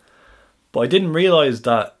in, but I didn't realise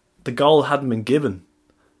that the goal hadn't been given.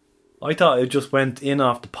 I thought it just went in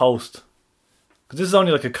off the post, because this is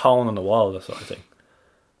only like a cone on the wall, that sort of thing.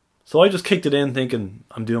 So I just kicked it in thinking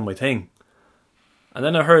I'm doing my thing, and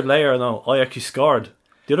then I heard later, no, I actually scored.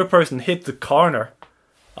 The other person hit the corner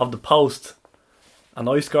of the post, and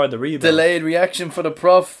I scored the rebound. delayed reaction for the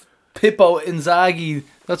prof. Pippo Inzaghi,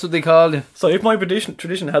 that's what they called him. So if my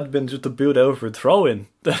tradition had been just to boot out for a throw-in,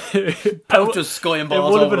 then Out just skying it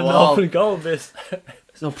balls would have over been the an wall. open goal, miss.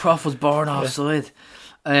 So prof was born offside.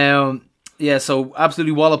 So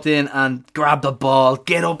absolutely walloped in and grabbed the ball,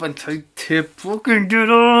 get up and take tip, fucking get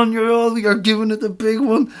on, you're giving it the big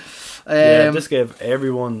one. This gave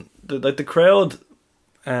everyone, the crowd,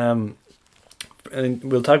 and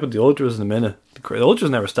we'll talk about the Ultras in a minute. The Ultras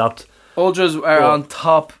never stopped. Ultras are on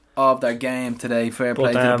top of their game today. Fair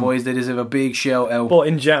play to the boys. They deserve a big shout out. But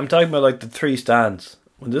I'm talking about like the 3 stands.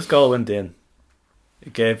 When this goal went in,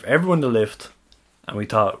 it gave everyone the lift, and we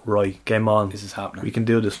thought, right, game on. This is happening. We can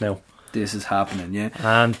do this now. This is happening, yeah.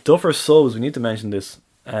 And Duffer subs, we need to mention this.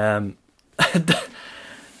 Because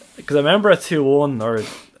I remember at 2-1, or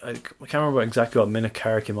I can't remember exactly what minute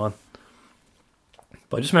Carr came on.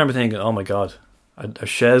 But I just remember thinking, oh my god, are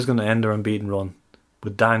Shez going to end their unbeaten run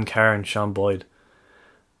with Dan Carr and Sean Boyd?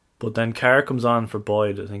 But then Carr comes on for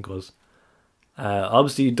Boyd, I think it was.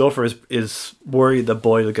 Obviously, Duffer is worried that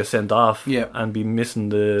Boyd will get sent off and be missing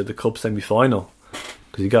the cup semi-final,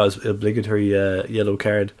 because he got his obligatory yellow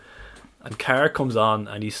card. And Carr comes on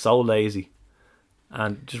and he's so lazy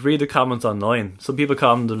And just read the comments online. Some people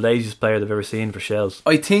call him the laziest player they've ever seen for Shells.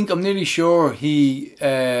 I'm nearly sure he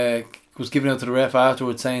was giving out to the ref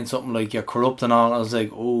afterwards saying something like, "You're corrupt" and all. I was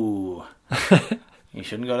like, "Oh, you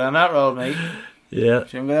shouldn't go down that road, mate. Yeah.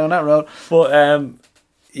 Shouldn't go down that road." But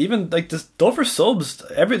even like the Duffer subs,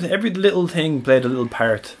 every little thing played a little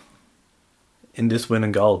part in this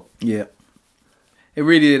winning goal. Yeah. It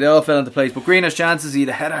really did. It all fell into place. But Green has chances. He had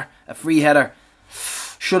a header, a free header.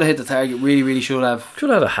 Should have hit the target. Really, really should have.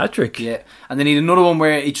 Should have had a hat trick. Yeah. And then he had another one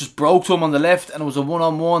where he just broke to him on the left, and it was a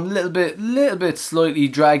 1-on-1, little bit slightly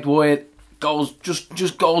dragged wide. Goes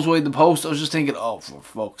just goes wide the post. I was just thinking, oh, for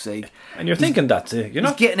fuck's sake. And you're thinking that's it. You're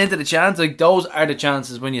He's not getting into the chance. Like, those are the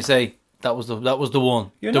chances when you say that was the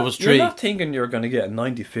one. There was three. You're not thinking you're going to get a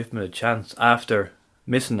 95th minute chance after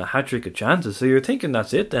missing a hat trick of chances. So you're thinking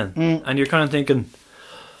that's it then, and you're kind of thinking,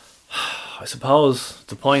 I suppose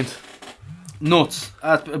the point. Nuts.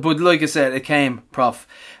 But like I said, it came, Prof,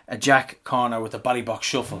 a Jack corner with a body box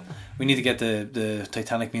shuffle. We need to get the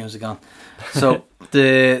Titanic music on. So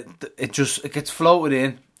it gets floated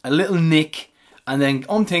in, a little nick, and then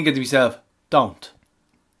I'm thinking to myself, don't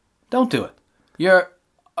do it. You're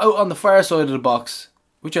out on the far side of the box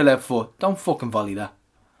with your left foot. Don't fucking volley that.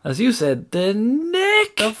 As you said,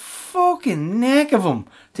 the fucking neck of him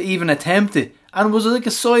to even attempt it. And it was like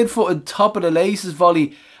a side-footed top of the laces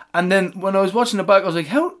volley. And then when I was watching it back, I was like,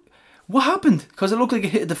 what happened? Because it looked like it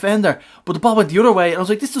hit a defender, but the ball went the other way, and I was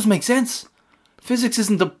like, this doesn't make sense. Physics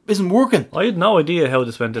isn't working. I had no idea how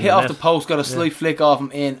this went in. Hit off the post, got a slight flick off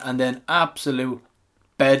him in, and then absolute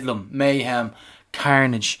bedlam, mayhem,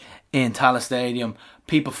 carnage in Tallaght Stadium.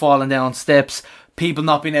 People falling down steps, people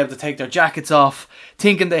not being able to take their jackets off,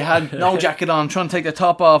 thinking they had no jacket on, trying to take their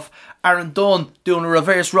top off. Aaron Dunn doing a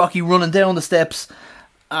reverse Rocky running down the steps.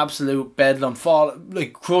 Absolute bedlam,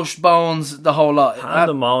 like crushed bones, the whole lot.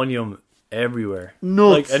 Pandemonium everywhere.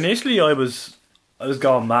 Nuts. Like initially, I was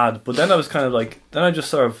going mad, but then I was kind of like, I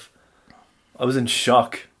was in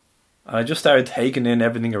shock, and I just started taking in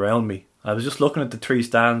everything around me. I was just looking at the three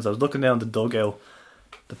stands. I was looking down the dugout.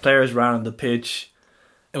 The players ran on the pitch.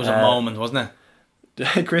 It was a moment, wasn't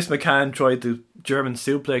it? Chris McCann tried to German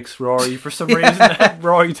suplex Rory for some reason.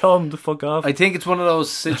 Rory told him to fuck off. I think it's one of those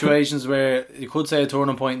situations where you could say a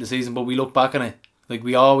turning point in the season, but we look back on it. Like,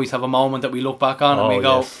 we always have a moment that we look back on and we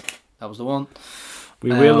go, yes, that was the one.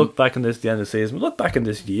 We will look back on this at the end of the season. We'll look back on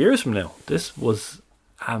this years from now. This was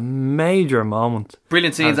a major moment.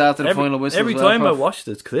 Brilliant scenes after the final whistle. Every time I watch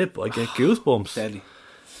this clip, I get goosebumps. Deadly.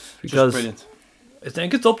 Because just brilliant. I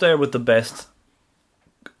think it's up there with the best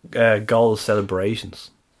goal celebrations.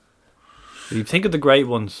 If you think of the great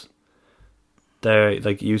ones, they're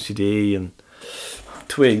like UCD and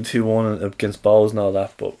Twig 2-1 against Bowles and all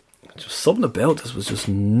that, but just something about this was just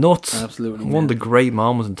nuts. Absolutely. One of the great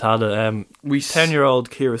moments in Tallaght. 10-year-old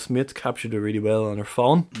Kira Smith captured it really well on her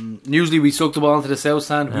phone. Usually we sucked the ball into the south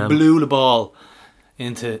stand, we blew the ball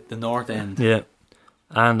into the north end. Yeah.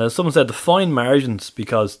 And as someone said, the fine margins,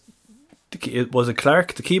 because it was a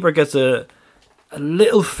Clark, the keeper gets a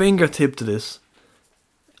little fingertip to this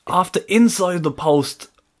off the inside of the post,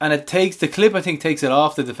 and it takes the clip, I think, takes it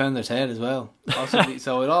off the defender's head as well, possibly.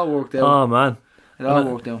 So it all worked out. Oh man, it all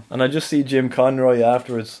worked out. And I just see Jim Conroy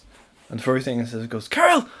afterwards, and the first thing he says, goes,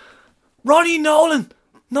 "Carl, Ronnie Nolan,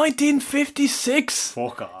 1956."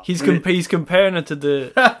 Fuck off. He's comparing it to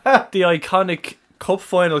the iconic cup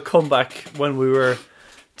final comeback when we were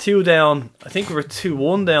 2 down. I think we were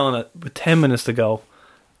 2-1 down with 10 minutes to go.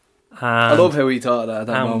 I love how he thought that at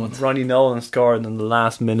that moment. Ronnie Nolan scored in the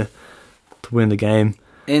last minute to win the game.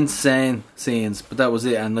 Insane scenes, but that was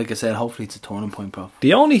it. And like I said, hopefully it's a turning point, Prof.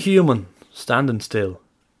 The only human standing still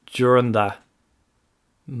during that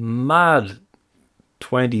mad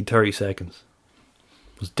 20-30 seconds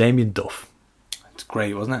was Damien Duff. It's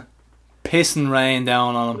great, wasn't it? Pissing rain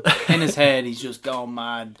down on him. In his head, he's just going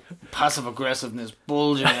mad. Passive aggressiveness,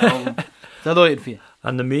 bulging out of him. Delighted for you.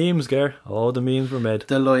 And the memes, Ger. Oh, the memes were made.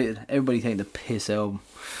 Delighted. Everybody taking the piss out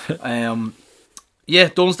of him. Yeah,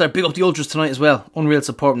 Dunster, big up the Ultras tonight as well. Unreal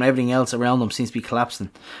support, and everything else around them seems to be collapsing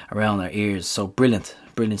around their ears. So brilliant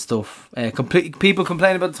stuff. People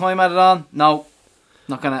complaining about the time added on? No,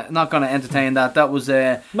 not gonna entertain that. That was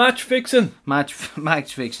match fixing. Match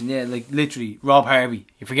fixing. Yeah, like literally Rob Harvey.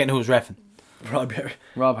 You're forgetting who was reffing. Robert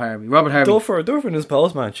Harvey. Duffer in his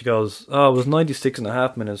post match, he goes, "Oh, it was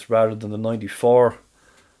 96.5 minutes rather than the 94."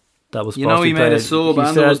 That was. You know, he made a sub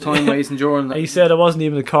and there was time wasting during that. He said it wasn't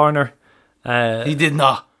even a corner. He did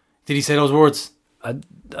not. Did he say those words? I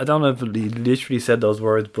don't know if he literally said those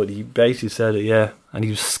words, but he basically said it, yeah. And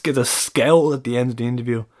he was a scowl at the end of the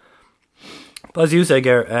interview. But as you say,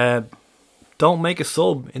 Ger, don't make a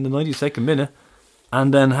sub in the 92nd minute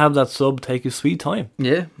and then have that sub take his sweet time.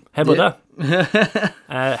 Yeah. How about that?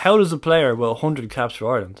 How does a player with 100 caps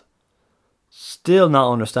for Ireland still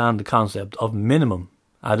not understand the concept of minimum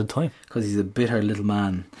added time? Because he's a bitter little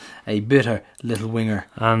man. A bitter little winger.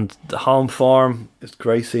 And the home form, it's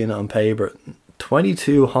great seeing it on paper.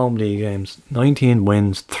 22 home league games, 19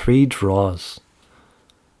 wins, 3 draws.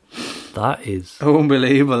 That is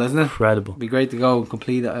unbelievable, isn't it? incredible. It'd be great to go and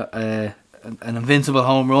complete an invincible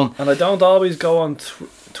home run. And I don't always go on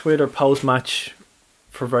Twitter post-match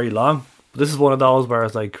for very long. But this is one of those where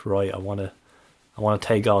it's like, right, I want to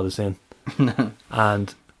take all this in.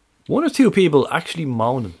 And one or two people actually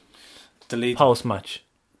moaning Delete post-match.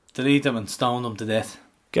 Delete them and stone them to death.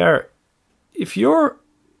 Gar, if your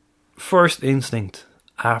first instinct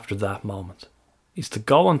after that moment is to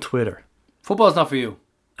go on Twitter Football's not for you.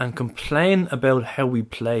 and complain about how we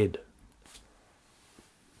played,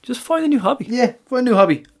 just find a new hobby. Yeah, find a new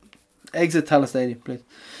hobby. Exit Tallaght Stadium, please.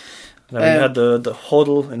 Now we had the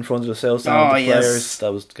huddle in front of the South Stand with the yes. players.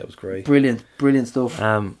 That was great. Brilliant stuff.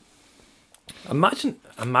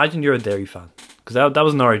 Imagine you're a Derry fan, because that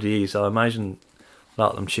was an RDE, so I imagine a lot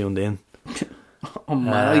of them tuned in. Oh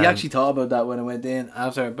man, I actually thought about that when I went in.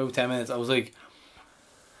 After about 10 minutes, I was like,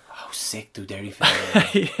 how sick do Derry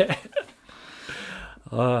fans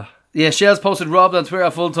Yeah. Yeah, Shells posted robbed on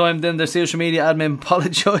Twitter full time, then their social media admin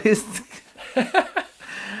apologised.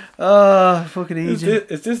 Fucking easy.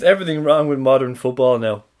 Is this everything wrong with modern football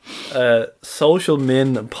now? Social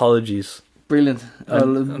min apologies. Brilliant.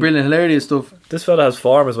 Brilliant, hilarious stuff. This fella has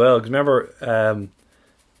form as well, because remember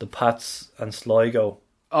the Pats and Sligo.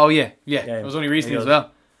 Oh yeah. Game. It was only recently He as goes,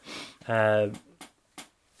 well.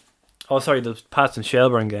 The Pats and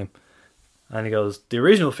Shelburne game. And he goes, the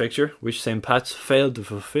original fixture, which St. Pat's failed to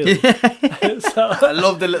fulfill. I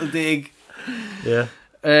love the little dig. Yeah.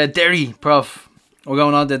 Derry, Prof. We're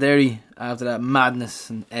going on to Derry after that madness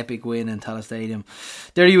and epic win in Tallaght Stadium.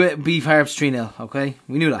 Derry beat Harps 3-0, okay?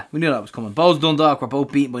 We knew that was coming. Bowes Dundalk were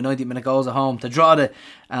both beaten by 90-minute goals at home. To Drogheda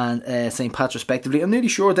and St. Pat's respectively. I'm nearly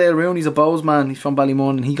sure Dale Rooney's a Bowes man. He's from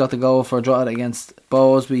Ballymun and he got the goal for Drogheda against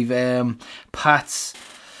Bowes. We've Pats.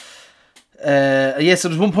 So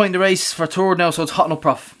there's 1 point in the race for third now, so it's hotting up,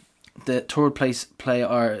 Prof. The third place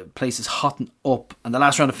is hotting up, and the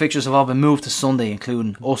last round of fixtures have all been moved to Sunday,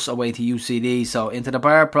 including us away to UCD. So into the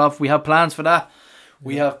bar, Prof. We have plans for that.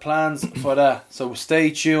 So stay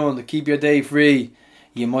tuned to keep your day free.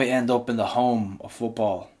 You might end up in the home of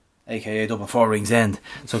football, aka Dublin Four Rings End.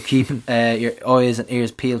 So keep your eyes and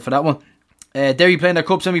ears peeled for that one. Derry playing their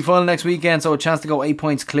cup semi-final next weekend, so a chance to go 8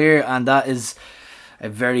 points clear, and that is a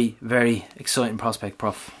very, very exciting prospect,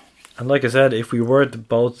 Prof. And like I said, if we were to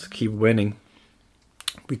both keep winning,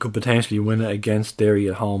 we could potentially win it against Derry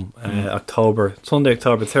at home Sunday,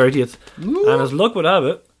 October 30th. Ooh. And as luck would have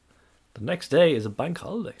it, the next day is a bank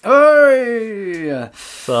holiday. Hey!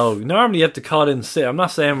 So normally you have to call in sick. I'm not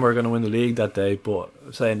saying we're going to win the league that day, but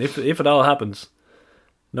I'm saying if it all happens,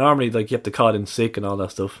 normally like you have to call in sick and all that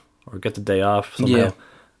stuff, or get the day off somehow.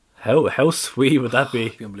 Yeah. How sweet would that be?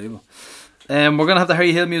 It'd be unbelievable. We're going to have the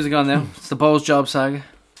Harry Hill music on now. It's the Bowes job saga.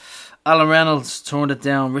 Alan Reynolds turned it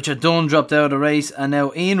down. Richard Dunn dropped out of the race. And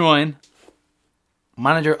now Ian Ryan,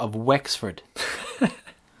 manager of Wexford,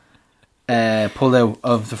 pulled out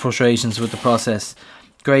of the frustrations with the process.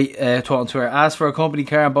 Great thought on Twitter. Asked for a company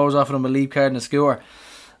car and Bowes offered him a leave card and a scooter.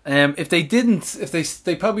 If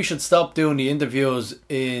they probably should stop doing the interviews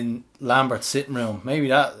in Lambert's sitting room. Maybe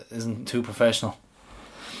that isn't too professional.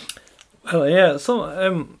 Well, yeah,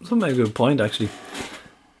 some made a good point actually.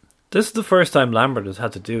 This is the first time Lambert has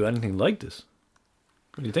had to do anything like this.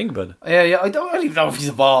 What do you think about it? Yeah, I don't even know if he's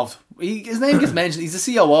involved. His name gets mentioned. He's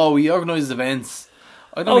the COO. He organises events.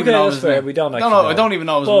 I don't even know that's his fair. name. We don't actually know. I don't even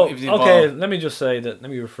know if he's involved. Okay, let me just say that. Let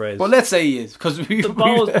me rephrase. Well, let's say he is, because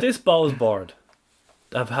this Bowes board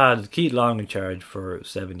have had Keith Long in charge for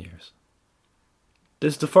 7 years.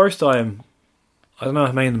 This is the first time. I don't know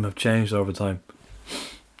how many of them have changed over time.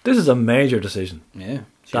 This is a major decision. Yeah,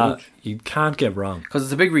 that you can't get wrong, because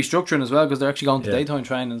it's a big restructuring as well. Because they're actually going to daytime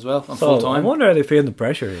training as well on so full time. I wonder how they feel the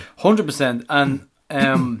pressure here. 100%, and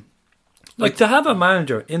like to have a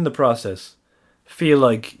manager in the process feel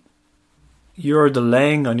like you're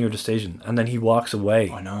delaying on your decision, and then he walks away.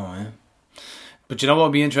 I know, but you know what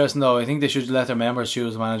would be interesting though? I think they should let their members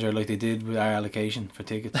choose a manager like they did with our allocation for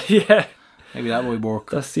tickets. Yeah, maybe that would work.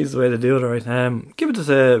 That seems the way to do it, right? Give it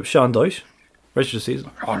to Sean Dyche. Rest of the season.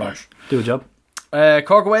 Do a job.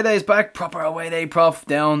 Cork away day is back. Proper away day, Prof.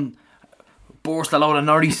 Down. Burst a load of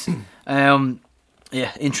Nordies.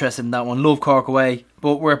 Interested in that one. Love Cork away.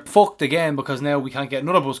 But we're fucked again because now we can't get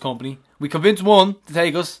another bus company. We convinced one to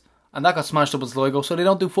take us and that got smashed up in Sligo, so they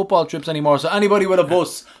don't do football trips anymore. So anybody with a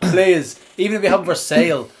bus, please, even if you have it for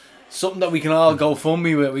sale, something that we can all go fund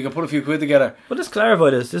me with, we can put a few quid together. But let's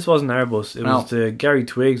clarify this. This wasn't our bus. It was the Gary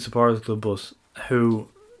Twigg Supporters Club bus, who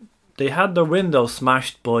they had their window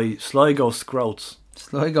smashed by Sligo Scroats.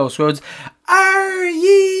 Sligo Scroats. Are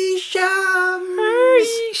ye shams? Are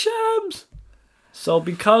ye shams? So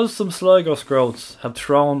because some Sligo Scroats have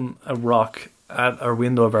thrown a rock at our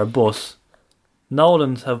window of our bus,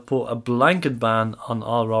 Nolans have put a blanket ban on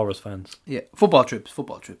all Rovers fans. Yeah, football trips.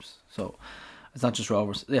 So it's not just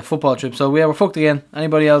Rovers. Yeah, football trips. So we're fucked again.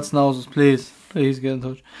 Anybody else knows us, please get in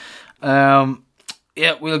touch.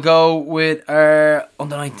 Yeah, we'll go with our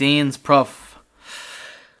under-19s, Prof.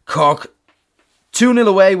 Cork. 2-0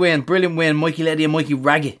 away win. Brilliant win. Mikey Leddy and Mikey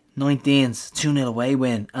Raggett. 19s. 2-0 away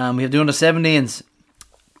win. We have the under-17s.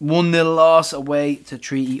 1-0 loss away to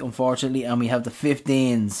Treaty, unfortunately. And we have the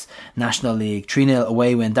 15s National League. 3-0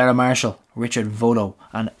 away win. Darragh Marshall, Richard Vodo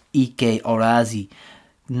and Ike Orazi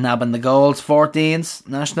nabbing the goals. 14s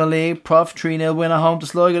National League. Prof. 3-0 win at home to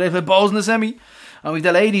Sligo. They play Bows in the semi. And we've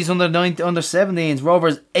the ladies under 17s.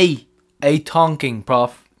 Rovers 8 tonking,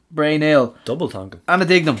 Prof. Brain ill. Double tonking. Anna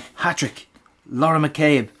Dignam, hat-trick. Laura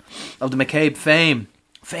McCabe of the McCabe fame.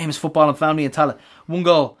 Famous football and family in Tallaght. 1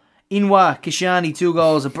 goal. Inwa Kishani, 2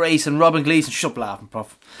 goals. A brace and Robin Gleeson. Shut up laughing,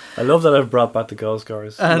 Prof. I love that I've brought back the goal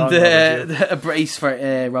scorers. And a brace for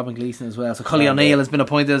Robin Gleeson as well. So Cully O'Neill has been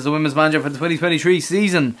appointed as the women's manager for the 2023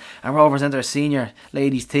 season. And Rovers enter a senior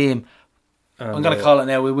ladies team. And I'm going to call it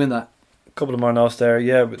now. We'll win that. A couple of more notes there.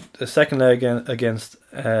 Yeah, but the second leg against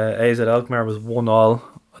AZ Alkmaar was 1-1.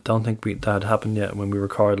 I don't think that had happened yet when we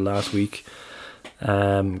recorded last week.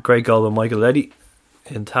 Great goal by Michael Leddy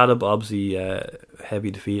in Tallaght, obviously heavy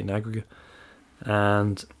defeat in aggregate.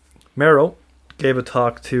 And Mero gave a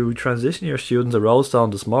talk to transition year students at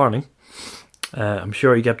Rollstone this morning. I'm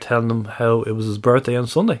sure he kept telling them how it was his birthday on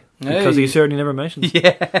Sunday, because he certainly never mentioned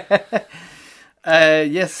it. Yeah.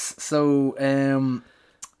 Yes, so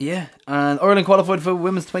yeah, and Ireland qualified for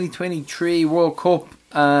Women's 2023 World Cup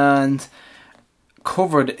and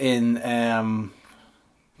covered in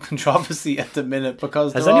controversy at the minute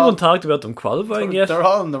because has anyone talked about them qualifying yet? They're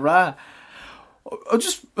all in the ra.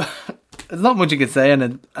 There's not much you could say in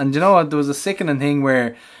it, and you know what? There was a sickening thing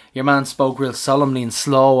where your man spoke real solemnly and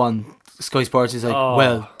slow on Sky Sports. He's like,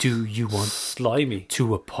 "Well, do you want slimy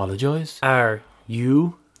to apologise? Are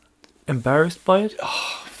you embarrassed by it?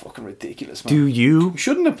 Oh, fucking ridiculous, man. Do you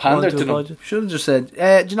shouldn't have pandered to them. Should have just said,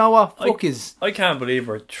 do you know what? I can't believe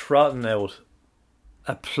we're trotting out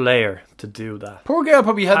a player to do that. Poor girl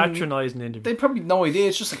probably had patronising interview. They probably no idea.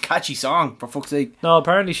 It's just a catchy song, for fuck's sake. No,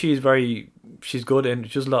 apparently she's good in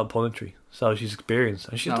just a lot of punditry, so she's experienced,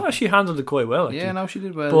 and she handled it quite well. Actually. Yeah, no, she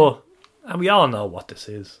did well. And we all know what this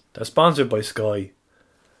is. They're sponsored by Sky.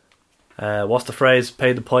 What's the phrase?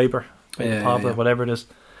 Pay the piper, pay the pauper, whatever it is.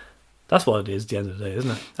 That's what it is at the end of the day,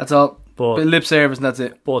 isn't it? That's all. But bit lip service and that's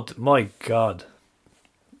it. But my God,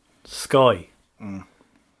 Sky,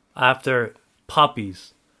 after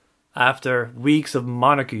poppies, after weeks of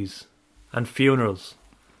monarchies and funerals,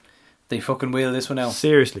 they fucking wheel this one out.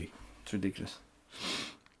 Seriously, it's ridiculous.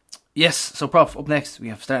 Yes. So, Prof, up next we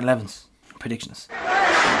have starting 11s predictions.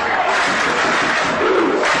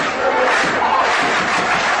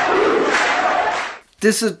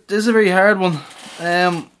 This is a very hard one.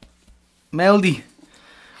 Meldy,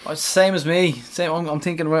 same as me. Same. I'm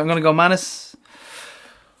thinking I'm going to go Manus.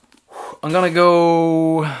 I'm going to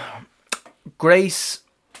go Grace.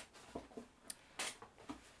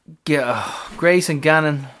 Grace and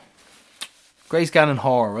Gannon. Grace, Gannon,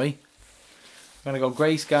 Hoare, right? I'm going to go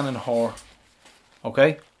Grace, Gannon, Hoare.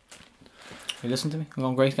 Okay? You listen to me? I'm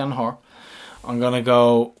going Grace, Gannon, Hoare. I'm going to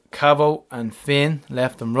go Cavo and Finn,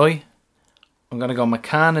 left and right. I'm going to go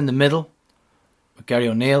McCann in the middle with Gary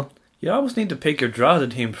O'Neill. You almost need to pick your Drogheda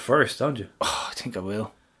team first, don't you? Oh, I think I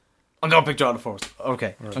will. I'm going to pick Drogheda first.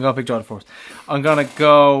 Okay, right. I'm going to pick Drogheda first. I'm going to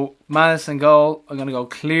go Manus and goal. I'm going to go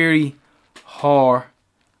Cleary, Hoare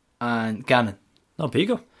and Gannon. No,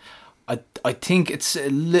 Pico. I think it's a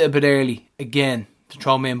little bit early again to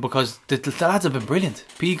throw me in because the lads have been brilliant.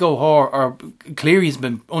 Pico, Hoare, or Cleary's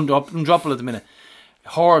been undroppable at the minute.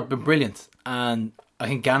 Hoare has been brilliant, and I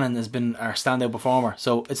think Gannon has been our standout performer.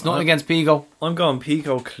 So it's nothing against Pico. I'm going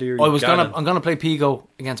Pico, Cleary. I'm gonna play Pico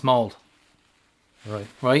against Mould.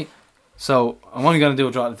 Right. So I'm only gonna do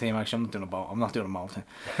a Drogheda team. Actually, I'm not doing a Mould thing.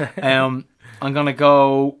 I'm gonna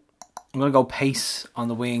go pace on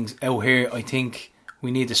the wings out here. I think we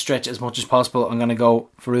need to stretch as much as possible. I'm gonna go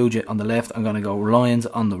Farrugia on the left. I'm gonna go Lyons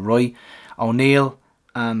on the right. O'Neill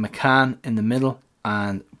and McCann in the middle,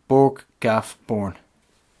 and Burke, Gaff, Bourne.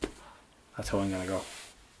 That's how I'm going to go.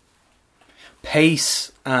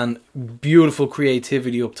 pace and beautiful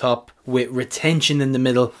creativity up top, with retention in the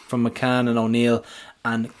middle from McCann and O'Neill,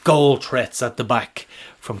 and goal threats at the back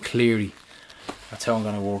from Cleary. That's how I'm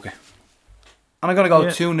going to work it. And I'm going to go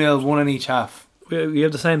 2-0, one in each half. We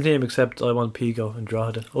have the same team, except I want Pico and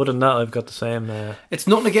Drogheda. Other than that, I've got the same. It's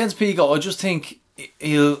nothing against Pico. I just think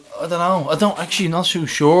he'll. I don't know. I don't actually not too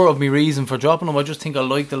sure of my reason for dropping him. I just think I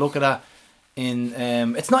like the look of that.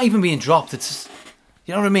 It's not even being dropped. It's just,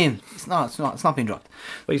 you know what I mean. It's not being dropped.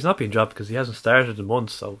 Well, he's not being dropped because he hasn't started in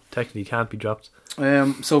months, so technically he can't be dropped.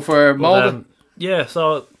 So for Molde,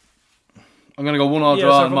 so I'm gonna go 1-1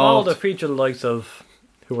 draw. So and for Molde feature the likes of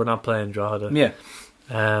who were not playing Drogheda. Yeah.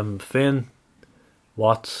 Finn,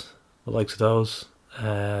 Watts, the likes of those.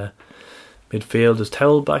 Midfield is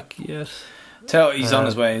Towell back yet? He's on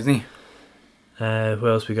his way, isn't he? Who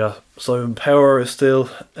else we got? Simon Power is still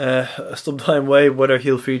some time away. Whether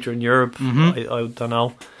he'll feature in Europe, I don't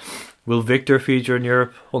know. Will Victor feature in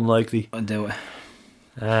Europe? Unlikely. I'll do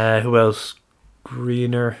it. Who else?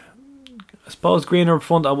 Greener. I suppose Greener up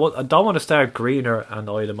front. I don't want to start Greener and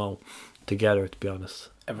Idemo together, to be honest.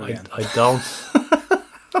 Ever again. I don't.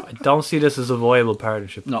 I don't see this as a viable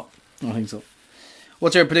partnership. No, I don't think so.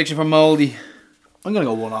 What's your prediction for Molde? I'm going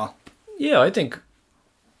to go 1-1. Yeah, I think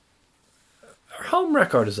our home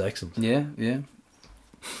record is excellent. Yeah.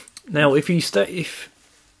 Now, if I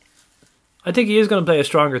think he is going to play a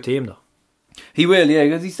stronger team, though. He will, yeah,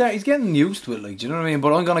 because he's getting used to it, like, do you know what I mean?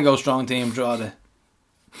 But I'm going to go strong team, draw the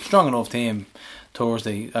strong enough team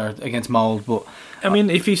Thursday or against Molde. But I mean,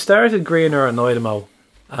 if he started Greener and Idemo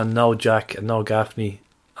and no Jack and no Gaffney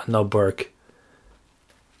and no Burke,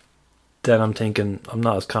 then I'm thinking I'm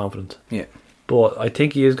not as confident. Yeah. But I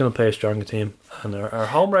think he is going to play a stronger team. And our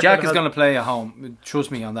home record... Jack is going to play at home. Trust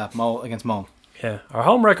me on that, against Molde. Yeah. Our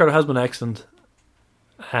home record has been excellent.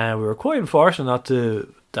 We were quite unfortunate not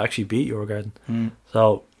to actually beat Djurgården.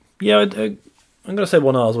 So, yeah, I'm going to say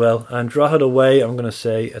 1-0 as well. And Drogheda away, I'm going to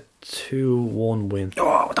say a 2-1 win.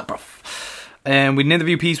 Oh, what the bruv. We had an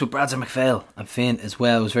interview piece with Bradzer McPhail and Finn as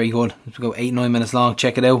well. It was very good. It was about 8-9 minutes long.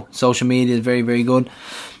 Check it out. Social media is very, very good.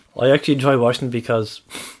 I actually enjoy watching it because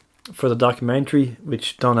for the documentary,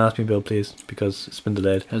 which don't ask me about, please, because it's been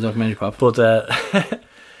delayed. There's a documentary pop. But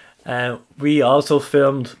we also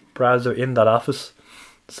filmed Bradzer in that office,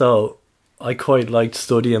 so I quite liked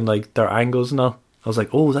studying like their angles and all. I was like,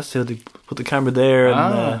 oh, that's how they put the camera there.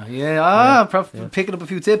 And, picking up a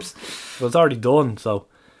few tips. Well, it's already done, so.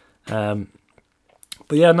 But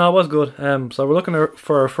yeah, no, it was good. So we're looking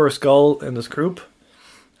for our first goal in this group.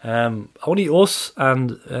 Only us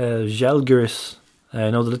and Žalgiris,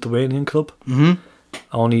 the Lithuanian club.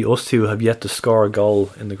 Only us two have yet to score a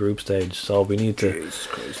goal in the group stage, so we need to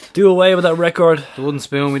do away with that record. The wooden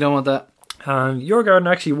spoon, we don't want that. And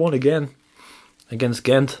Djurgården actually won again against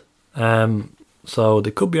Ghent, so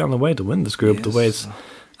they could be on the way to win this group. Yes. The way it's,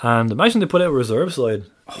 and imagine they put out a reserve side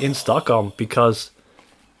in Stockholm, because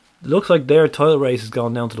it looks like their title race is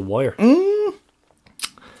going down to the wire.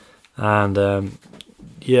 And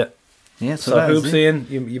yeah. So Hoopsy,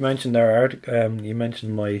 you mentioned our article. You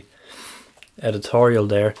mentioned my editorial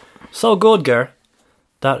there. So good, Gar,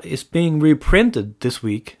 that is being reprinted this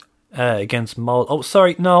week against Molde. Oh,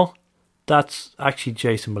 sorry, no, that's actually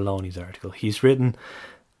Jason Maloney's article. He's written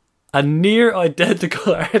a near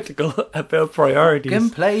identical article about priorities.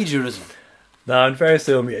 Fucking plagiarism. No, in fairness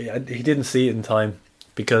to him, he didn't see it in time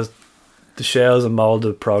because the Shells and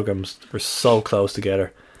Molde programs were so close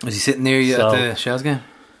together. Was he sitting near you at the Shells game?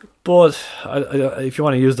 But if you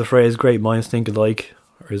want to use the phrase "great minds think alike,"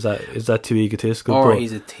 or is that too egotistical? Or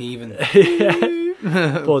he's a thieving.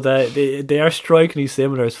 But they are strikingly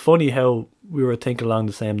similar. It's funny how we were thinking along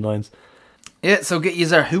the same lines. Yeah, so get you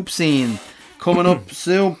our hoop scene coming up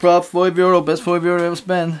soon. Prop €5, best €5 ever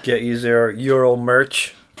spend. Get you our Euro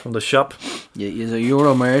merch from the shop. Yeah, use our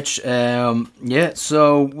Euro merch. Yeah,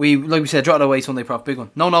 so we said, drop it away Sunday, Prof. Big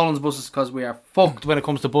one. No Nolan's buses because we are fucked when it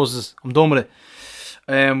comes to buses. I'm done with it.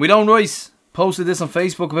 We don't Rice posted this on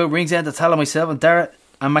Facebook about Ringsend to tell myself and Darrett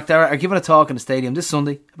and McDarrett are giving a talk in the stadium this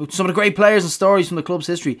Sunday about some of the great players and stories from the club's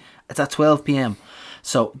history. It's at 12 p.m.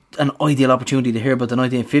 So an ideal opportunity to hear about the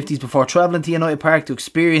 1950s before travelling to United Park to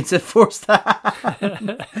experience it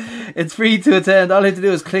firsthand. It's free to attend. All you have to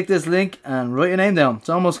do is click this link and write your name down. It's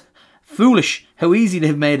almost foolish how easy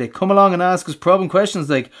they've made it. Come along and ask us probing questions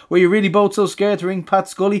like, were you really both so scared to ring Pat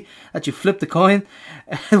Scully that you flipped the coin?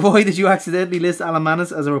 Why did you accidentally list Alan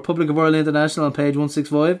Manus as a Republic of Ireland international on page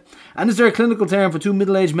 165? And is there a clinical term for two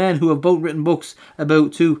middle-aged men who have both written books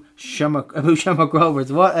about Shamrock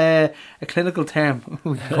Rovers? What a clinical term.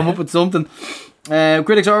 We can come up with something.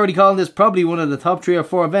 Critics are already calling this probably one of the top 3 or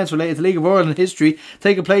 4 events related to League of Ireland history,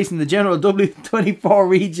 taking place in the general W24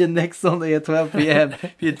 region next Sunday at 12 p.m.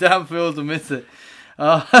 You damn fool to miss it.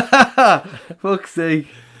 Fuck's sake.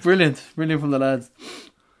 Brilliant from the lads.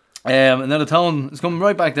 And now the tone is coming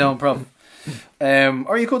right back down, Prof.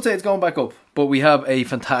 Or you could say it's going back up. But we have a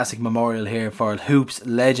fantastic memorial here for Hoops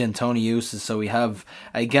legend Tony Eustace. So we have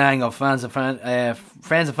a gang of fans and friends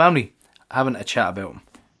and family having a chat about him.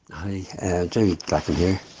 Hi, Jerry Glacken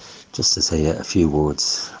here. Just to say a few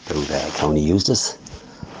words about Tony Eustace.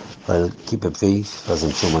 I'll keep it brief because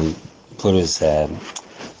I'm sure my brothers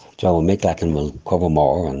Joe and Mick Glacken will cover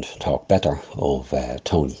more and talk better of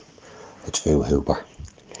Tony, the true hooper.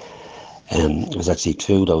 It was actually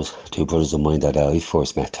through those two brothers of mine that I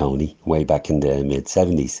first met Tony way back in the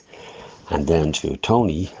mid-70s. And then through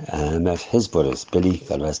Tony, I met his brothers, Billy,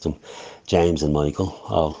 God rest him, James and Michael,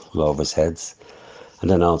 all Rovers heads. And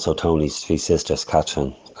then also Tony's 3 sisters,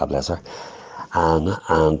 Catherine, God bless her, Anne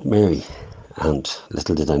and Mary. And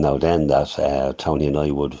little did I know then that Tony and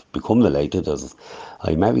I would become related as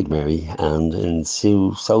I married Mary, and in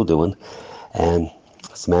so doing,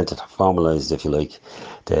 cemented, formalised, if you like,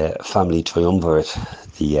 the family triumvirate,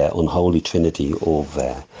 the unholy trinity of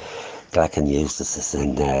Glacken, Eustace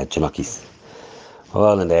and Janockies. We're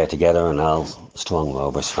all in there together and all strong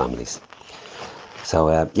Rovers families. So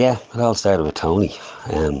it all started with Tony.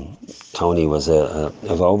 Tony was a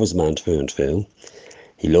Rovers man through and through.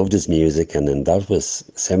 He loved his music, and then that was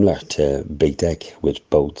similar to Big Deck, with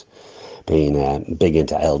both being big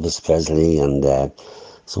into Elvis Presley and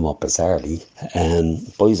somewhat bizarrely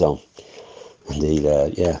Boyzone. Indeed,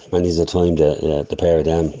 many's the time the pair of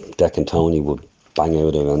them, Deck and Tony, would bang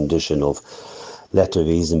out a rendition of Let the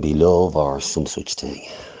Reason Be Love or some such thing.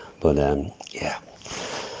 But there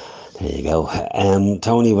you go.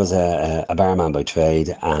 Tony was a barman by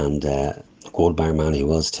trade, and a good barman he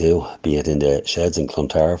was too, be it in the sheds in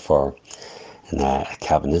Clontarf or in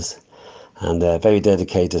cabinets, and very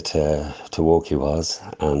dedicated to work he was.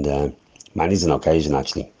 And many's an occasion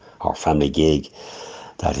actually, or family gig,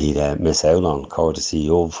 that he'd miss out on courtesy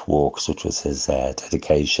of work, such was his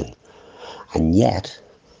dedication. And yet,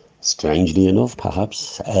 strangely enough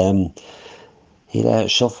perhaps,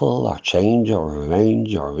 he'd shuffle or change or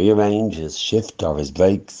arrange or rearrange his shift or his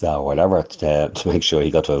breaks or whatever to make sure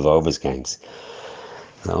he got to his Rovers games.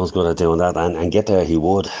 I was good at doing that, and get there he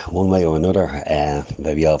would, one way or another,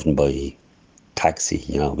 very often by taxi,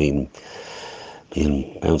 being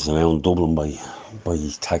bouncing around Dublin by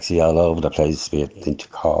taxi all over the place, be it into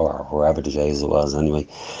Car or wherever the days it was anyway,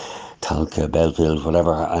 Talca, Belfield,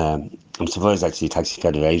 whatever. I'm surprised actually Taxi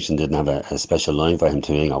Federation didn't have a special line for him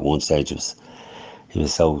to ring at one stage. He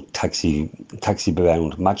was so taxi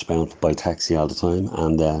bound, match bound by taxi all the time,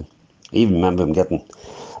 and I even remember him getting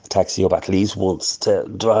a taxi up at least once to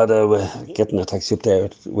Drogheda, getting a taxi up there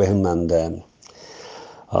with him, and a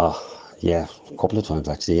couple of times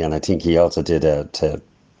actually. And I think he also got a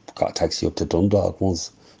taxi up to Dundalk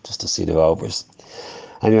once just to see the Rovers.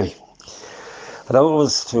 Anyway, I know it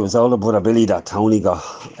was through his older brother Billy that Tony got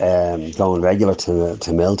going regular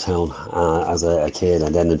to Milltown as a kid,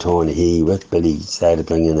 and then in turn he, with Billy, started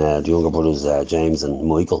bringing the younger brothers James and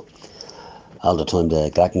Michael. All the time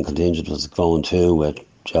the Glacken contingent was going too, with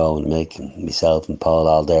Joe and Mick and myself and Paul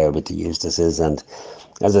all there with the Eustaces. And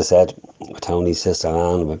as I said, with Tony's sister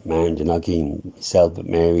Anne, with Maren Janocki, and myself with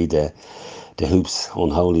Mary, the Hoops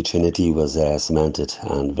unholy trinity was cemented,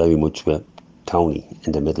 and very much with Tony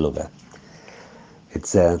in the middle of it.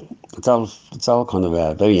 It's all kind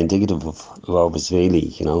of very indicative of Rovers,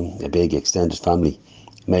 really, a big extended family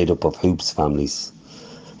made up of Hoops families,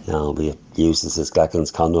 be it Eustaces,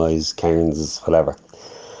 Glackens, Conroys, Cairns, whatever.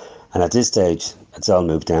 And at this stage, it's all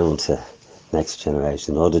moved down to next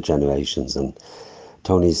generation, other generations, and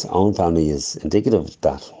Tony's own family is indicative of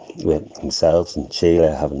that, with himself and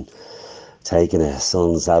Sheila having taken his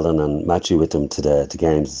sons Alan and Matthew with them to the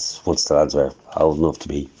games once the lads were old enough to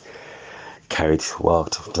be carried,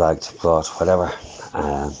 walked, dragged, brought, whatever.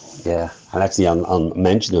 And actually on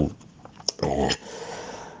mentioning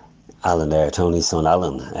Alan there, Tony's son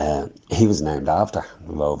Alan, he was named after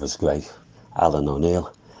Rovers great Alan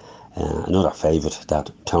O'Neill, another favourite that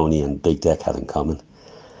Tony and Big Deck had in common.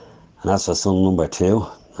 And that's for son number 2.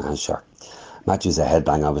 Sure, Matthew's a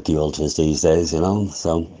headbanger with the Ultras these days,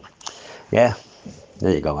 so yeah,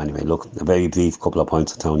 There you go. Anyway, look, a very brief couple of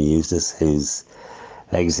points of Tony Eustace, whose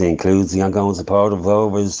legacy includes the ongoing support of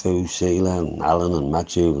Rovers through Sheila and Alan and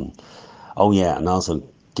Matthew, and and also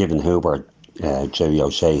giving Hooper Jerry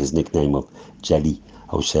O'Shea his nickname of Jelly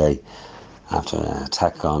O'Shea after an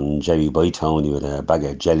attack on Jerry by Tony with a bag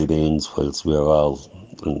of jelly beans whilst we were all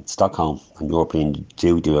in Stockholm on European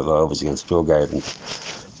duty with Rovers against Djurgården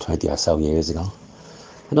 20 or so years ago.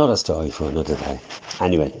 Another story for another day.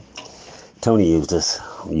 Anyway, Tony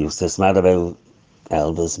Eustace, mad about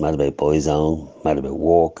Elvis, mad about Boyzone, mad about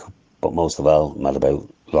work, but most of all, mad about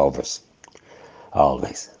Rovers.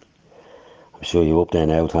 Always. I'm sure you're up there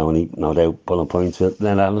now, Tony, no doubt, pulling points with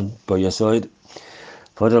Glenn Allen by your side.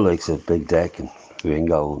 For the likes of Big Deck and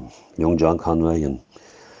Ringo and young John Conway and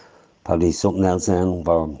probably something else then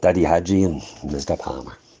for Daddy Hadji and Mr.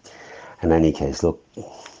 Palmer. In any case, look,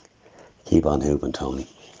 keep on hooping, Tony.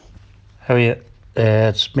 How are you?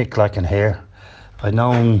 It's Mick Glacken here. I've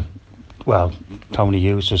known, Tony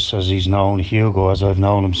Eustace as he's known Hugo, as I've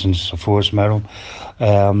known him since I first met him.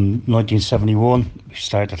 1971, we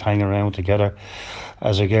started hanging around together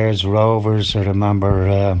as a girls' Rovers. I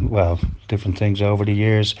remember, different things over the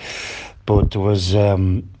years. But there was, I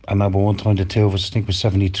remember one time the two of us, I think it was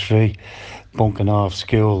 73, bunking off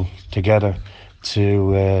school together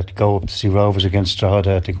to go up to see Rovers against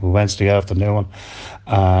Strahda, I think it was Wednesday afternoon.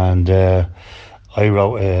 And I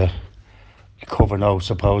wrote a cover note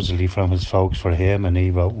supposedly from his folks for him, and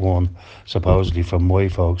he wrote one supposedly from my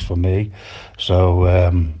folks for me. So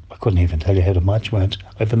I couldn't even tell you how the match went.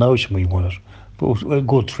 I have a notion we won it. But it was a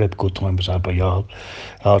good trip, good time was had by y'all.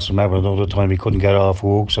 I also remember another time he couldn't get off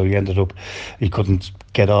work, so he couldn't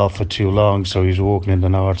get off for too long, so he was working in the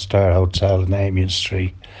North Star Hotel in Amiens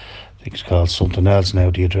Street. I think it's called something else now,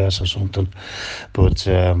 the address or something. But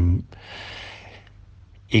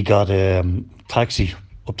he got a taxi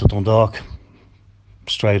up to Dundalk,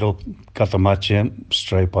 straight up, got the match in,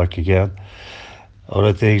 straight back again.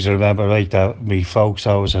 Other things I remember like that, me folks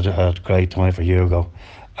always had a great time for Hugo.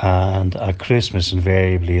 And at Christmas,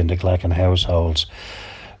 invariably in the Glacken households,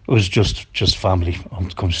 it was just family.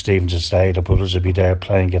 Come Stevenson's Day, the brothers would be there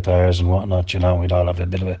playing guitars and whatnot, we'd all have a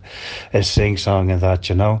bit of a sing-song and that,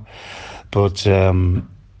 But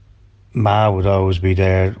Ma would always be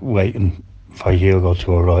there waiting for Hugo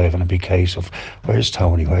to arrive, and it'd be a case of, where's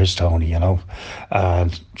Tony,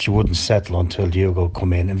 and she wouldn't settle until Hugo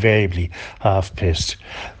come in, invariably half pissed,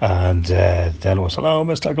 and then it was, hello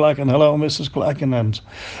Mr. Glacken, hello Mrs. Glacken, and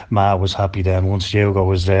Ma was happy then. Once Hugo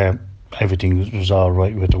was there, everything was all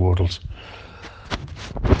right with the Wurdles.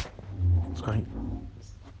 Sorry.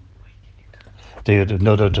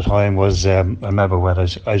 Another time was, I remember when I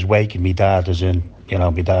was waking my dad, as in,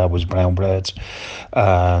 my dad was brown breads,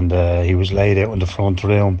 and he was laid out in the front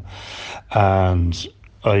room, and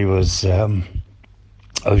I was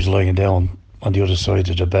lying down on the other side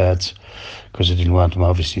of the beds because I didn't want him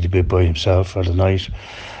obviously to be by himself for the night.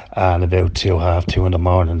 And about 2:30 in the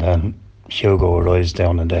morning, then Hugo arrives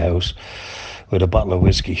down in the house with a bottle of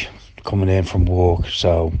whiskey coming in from work.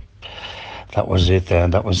 So that was it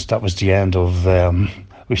then. That was the end of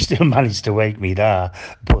we still managed to wake me there,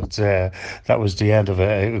 but that was the end of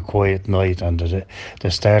a quiet night and the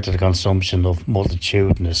start of the consumption of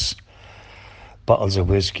multitudinous bottles of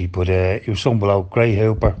whiskey. But he was some bloke, great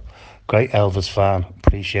hooper, great Elvis fan,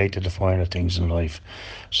 appreciated the finer things in life.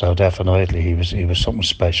 So definitely he was something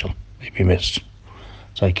special. He'd be missed.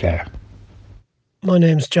 Take care. My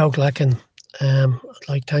name's Joe Glacken. I'd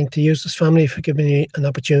like to thank the Eustace family for giving me an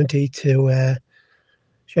opportunity to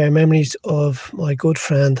share memories of my good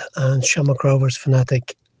friend and Shamrock Rovers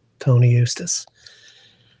fanatic, Tony Eustace.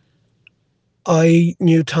 I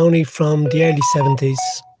knew Tony from the early 70s.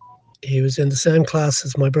 He was in the same class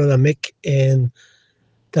as my brother Mick in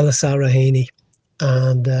De La Salle Raheny.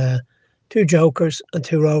 And two Jokers and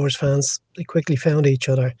two Rovers fans, they quickly found each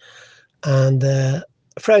other. And a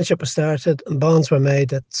friendship was started and bonds were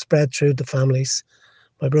made that spread through the families.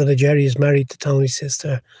 My brother Jerry is married to Tony's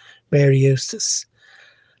sister, Mary Eustace.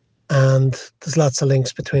 And there's lots of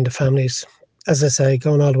links between the families. As I say,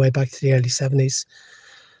 going all the way back to the early 70s.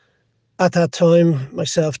 At that time,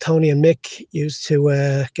 myself, Tony and Mick used to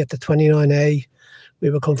get the 29A. We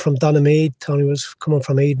would come from Donamead. Tony was coming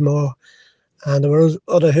from Edenmore. And there were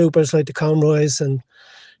other hoopers like the Conroys and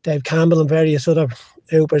Dave Campbell and various other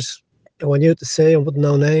hoopers who I knew to see and wouldn't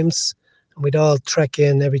know names. And we'd all trek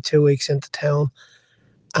in every 2 weeks into town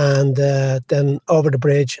and then over the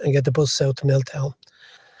bridge and get the bus out to Milltown.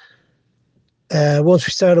 Once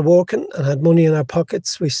we started working and had money in our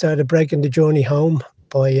pockets, we started breaking the journey home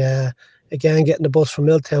by, again, getting the bus from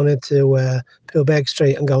Milltown into Poolbeg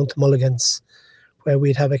Street and going to Mulligan's, where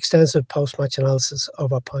we'd have extensive post-match analysis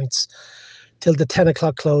of our points till the 10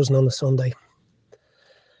 o'clock closing on the Sunday.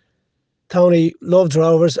 Tony loved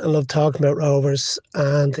Rovers and loved talking about Rovers,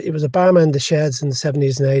 and he was a barman in the sheds in the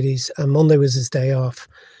 70s and 80s, and Monday was his day off.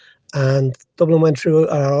 And Ireland went through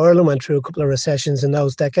a couple of recessions in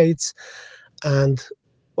those decades, and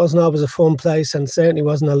wasn't always a fun place, and certainly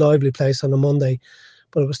wasn't a lively place on a Monday.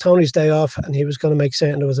 But it was Tony's day off, and he was going to make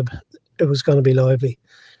certain it was going to be lively.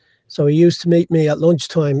 So he used to meet me at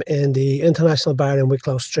lunchtime in the International Bar in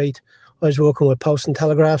Wicklow Street. I was working with Post and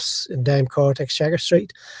Telegraphs in Dame Court, Exchequer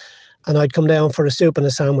Street, and I'd come down for a soup and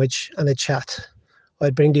a sandwich and a chat.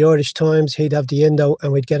 I'd bring the Irish Times, he'd have the Indo,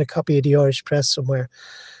 and we'd get a copy of the Irish Press somewhere.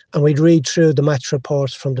 And we'd read through the match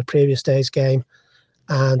reports from the previous day's game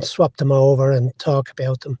and swap them over and talk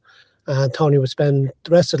about them. And Tony would spend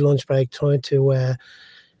the rest of the lunch break trying to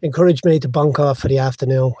encourage me to bunk off for the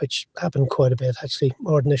afternoon, which happened quite a bit, actually,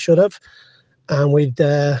 more than I should have. And we'd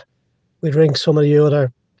ring some of the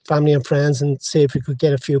other family and friends and see if we could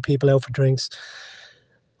get a few people out for drinks.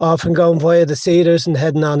 Often going via the Cedars and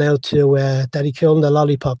heading on out to Daddy Cool and the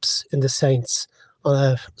Lollipops in the Saints.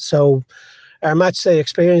 So our match day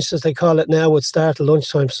experience, as they call it now, would start at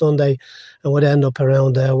lunchtime Sunday and would end up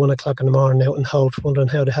around 1 o'clock in the morning out in Holt, wondering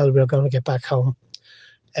how the hell we were going to get back home.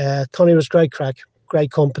 Tony was great crack, great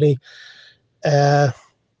company.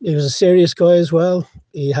 He was a serious guy as well.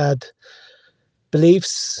 He had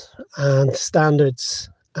beliefs and standards.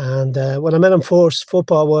 And when I met him first,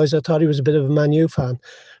 football-wise, I thought he was a bit of a Man U fan.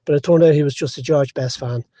 But it turned out he was just a George Best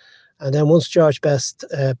fan. And then once George Best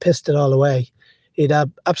pissed it all away, he'd have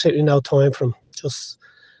absolutely no time for him, just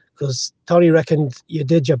because Tony reckoned you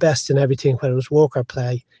did your best in everything, whether it was work or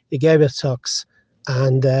play. You gave it sucks.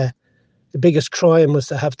 And the biggest crime was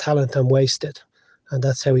to have talent and waste it. And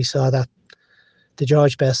that's how he saw that, the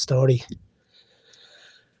George Best story.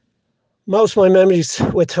 Most of my memories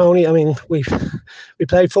with Tony, I mean, we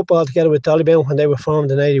played football together with Dollybound when they were formed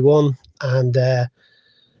in 81. And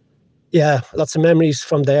yeah, lots of memories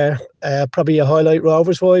from there. Probably a highlight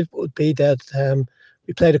Rovers-wide would be that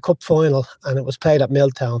we played a cup final and it was played at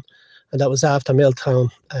Milltown. And that was after Milltown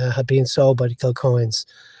had been sold by the Kilcoynes.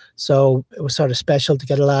 So it was sort of special to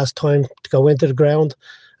get a last time to go into the ground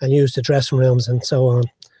and use the dressing rooms and so on.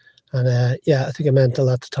 And yeah, I think it meant a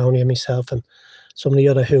lot to Tony and myself and some of the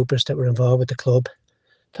other hoopers that were involved with the club.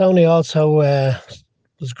 Tony also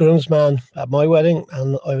was groomsman at my wedding,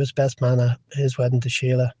 and I was best man at his wedding to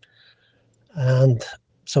Sheila. And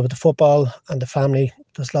so with the football and the family,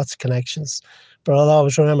 there's lots of connections. But I'll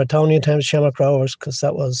always remember Tony in terms of Shamrock Rovers, because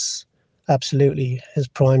that was absolutely his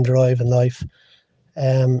prime drive in life.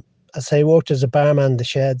 I say he worked as a barman in the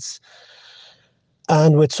sheds.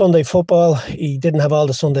 And with Sunday football, he didn't have all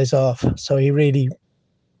the Sundays off. So he really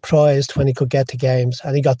prized when he could get to games,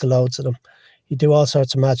 and he got the loads of them. He'd do all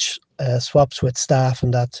sorts of match swaps with staff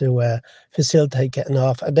and that to facilitate getting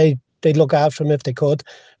off. And they'd look after him if they could,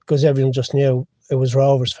 because everyone just knew it was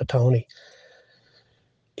Rovers for Tony.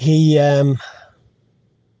 We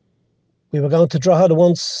were going to Drogheda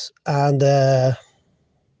once, and there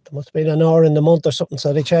must have been an hour in the month or something,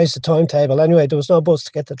 so they changed the timetable. Anyway, there was no bus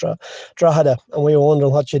to get to Drogheda, and we were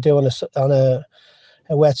wondering what you do on a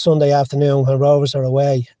wet Sunday afternoon when Rovers are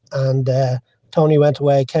away. And Tony went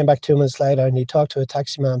away, came back 2 minutes later, and he talked to a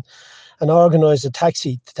taxi man and organised a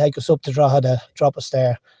taxi to take us up to Drogheda, drop us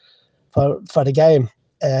there for the game.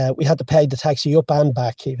 We had to pay the taxi up and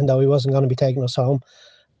back, even though he wasn't going to be taking us home.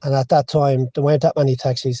 And at that time, there weren't that many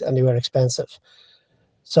taxis and they were expensive.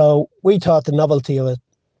 So we thought the novelty of it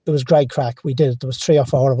was great crack. We did it. There was 3 or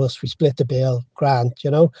 4 of us. We split the bill, grand, you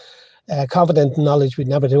know. Confident in knowledge we'd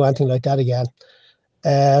never do anything like that again.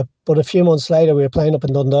 But a few months later, we were playing up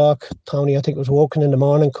in Dundalk. Tony, I think, was working in the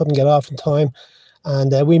morning, couldn't get off in time.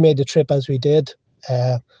 And we made the trip as we did,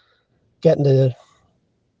 getting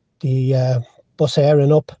the bus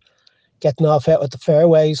airing up, getting off out at the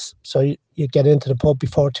fairways. So you'd get into the pub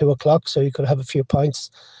before 2 o'clock so you could have a few pints.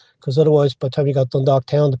 Because otherwise, by the time you got Dundalk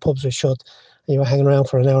town, the pubs were shut and you were hanging around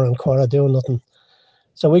for an hour and a quarter doing nothing.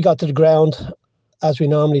 So we got to the ground as we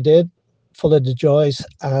normally did, full of the joys.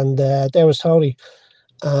 And there was Tony.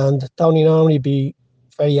 And Tony normally be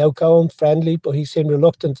very outgoing, friendly, but he seemed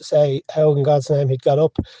reluctant to say how in God's name he'd got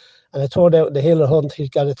up. And it turned out in the Hill Hunt,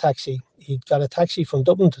 he'd got a taxi. He'd got a taxi from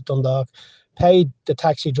Dublin to Dundalk, paid the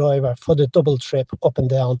taxi driver for the double trip up and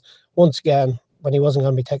down, once again, when he wasn't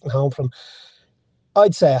going to be taken home from.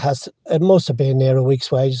 I'd say it must have been near a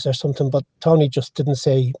week's wages or something, but Tony just didn't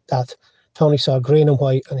say that. Tony saw green and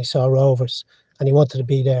white and he saw Rovers and he wanted to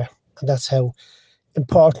be there. And that's how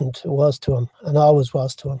important it was to him and always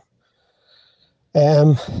was to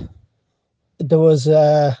him. There was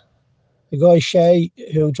a a guy, Shay,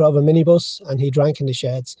 who drove a minibus, and he drank in the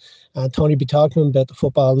sheds. And Tony be talking to him about the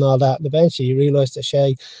football and all that. And eventually he realised that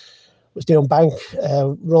Shay was doing bank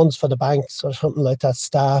runs for the banks or something like that,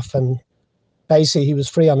 staff. And basically he was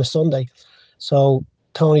free on a Sunday. So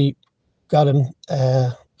Tony got him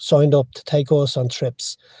signed up to take us on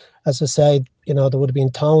trips. As I said, you know, there would have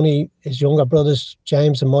been Tony, his younger brothers,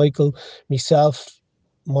 James and Michael, myself,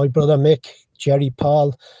 my brother Mick, Jerry,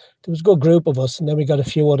 Paul. There was a good group of us, and then we got a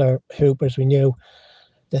few other hoopers we knew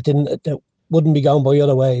that wouldn't be going by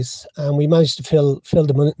other ways. And we managed to fill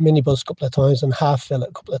the minibus a couple of times and half fill it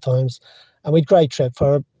a couple of times. And we had a great trip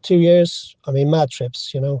for 2 years. I mean, mad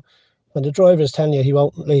trips, you know. When the driver is telling you he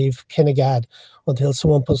won't leave Kinnegad until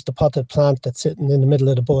someone puts the potted plant that's sitting in the middle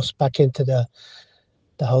of the bus back into the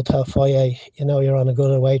hotel foyer, you know you're on a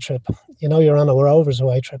good away trip. You know you're on a Rovers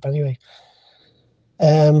away trip anyway.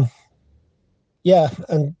 Yeah,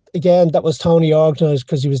 and again, that was Tony organised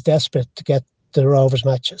because he was desperate to get the Rovers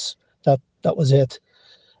matches. That was it.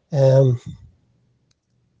 That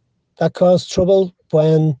caused trouble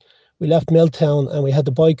when we left Milltown and we had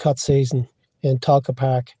the boycott season in Talca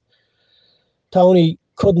Park. Tony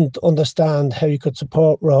couldn't understand how you could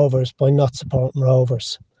support Rovers by not supporting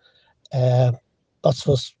Rovers. Lots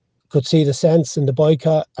of us could see the sense in the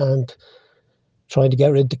boycott and trying to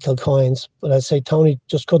get rid of the Kilcoynes. But I'd say Tony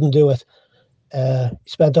just couldn't do it. He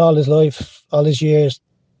spent all his life, all his years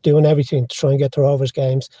doing everything to try and get to Rovers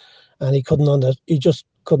games, and he just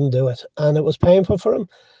couldn't do it. And it was painful for him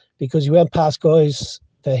because he went past guys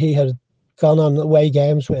that he had gone on away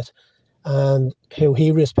games with and who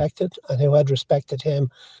he respected and who had respected him,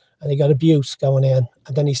 and he got abuse going in.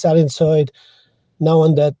 And then he sat inside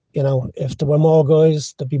knowing that, you know, if there were more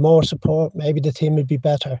guys, there'd be more support, maybe the team would be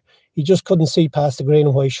better. He just couldn't see past the green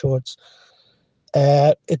and white shorts.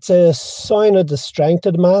 It's a sign of the strength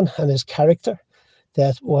of the man and his character,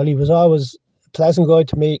 that while he was always a pleasant guy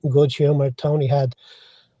to meet and good humour, Tony had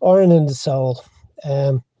iron in the soul.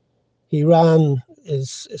 He ran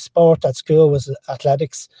his sport at school was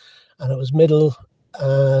athletics, and it was middle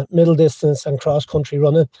distance and cross country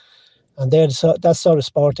running. And that's sort of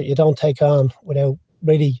sport that you don't take on without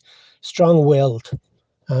really strong-willed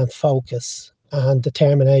and focus and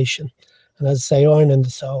determination. And as I say, iron in the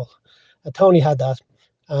soul. And Tony had that.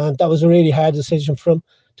 And that was a really hard decision for him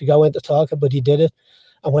to go into Talca, but he did it.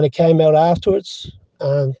 And when it came out afterwards,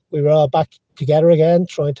 and we were all back together again,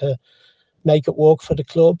 trying to make it work for the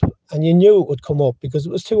club, and you knew it would come up because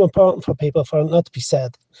it was too important for people for it not to be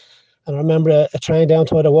said. And I remember a train down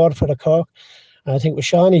to the Waterford or Cork, and I think it was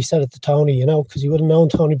Sean, he said it to Tony, you know, because he would have known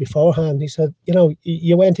Tony beforehand. He said, you know,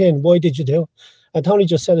 you went in, why did you do it? And Tony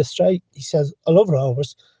just said it straight. He says, I love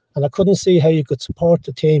Rovers, and I couldn't see how you could support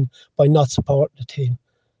the team by not supporting the team.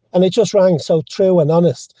 And it just rang so true and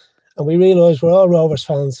honest. And we realised we're all Rovers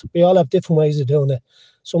fans. We all have different ways of doing it.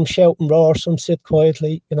 Some shout and roar, some sit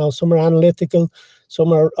quietly, you know, some are analytical,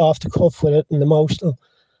 some are off the cuff with it and emotional.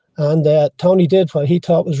 And Tony did what he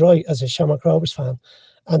thought was right as a Shamrock Rovers fan.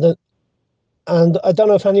 And I don't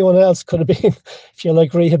know if anyone else could have been, if you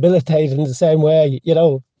like, rehabilitated in the same way. You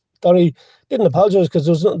know, Tony didn't apologise because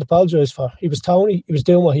there was nothing to apologise for. He was Tony. He was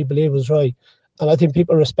doing what he believed was right. And I think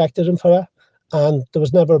people respected him for that. And there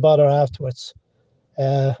was never a bother afterwards.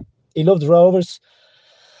 He loved the Rovers.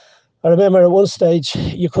 I remember at one stage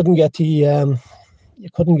you couldn't get the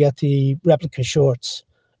replica shorts.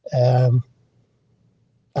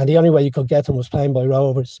 And the only way you could get them was playing by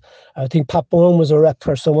Rovers. I think Pat Bourne was a rep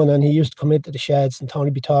for someone, and he used to come into the sheds and Tony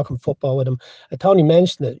be talking football with him. And Tony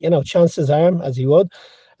mentioned it, you know, chanced his arm as he would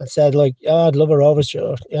and said, like, oh, I'd love a Rovers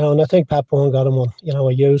shirt. You know, and I think Pat Bourne got him one, you know,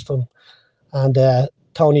 I used them. And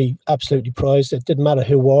Tony absolutely prized it. Didn't matter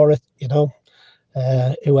who wore it, you know,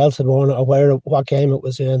 who else had worn it or what game it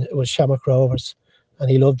was in. It was Shamrock Rovers, and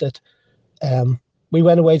he loved it. We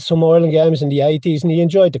went away to some Ireland games in the 80s, and he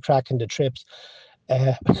enjoyed the crack and the trips.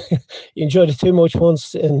 He enjoyed it too much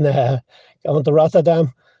once in going to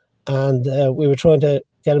Rotterdam, and we were trying to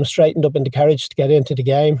get him straightened up in the carriage to get into the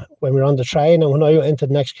game when we were on the train. And when I went into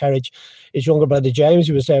the next carriage, his younger brother James,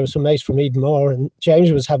 he was there with some mates from Edenmore, and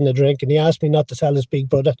James was having a drink, and he asked me not to tell his big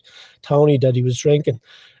brother Tony that he was drinking.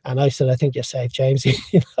 And I said, I think you're safe, James.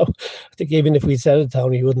 You know, I think even if we said it to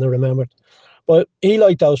Tony, he wouldn't have remembered. But he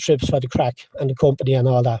liked those trips for the crack and the company and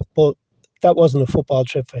all that. But that wasn't a football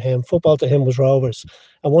trip for him. Football to him was Rovers.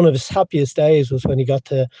 And one of his happiest days was when he got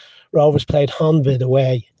to Rovers played Honvéd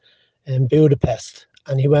away in Budapest.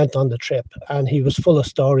 And he went on the trip, and he was full of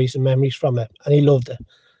stories and memories from it. And he loved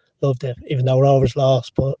it, even though Rovers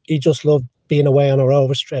lost. But he just loved being away on a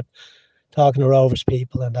Rovers trip, talking to Rovers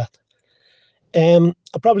people and that. I'm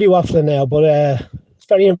probably waffling now, but it's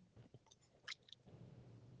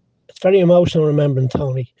very emotional remembering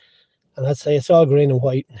Tony. And I'd say it's all green and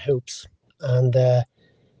white and hoops. And,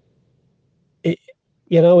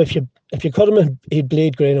 if you cut him, he'd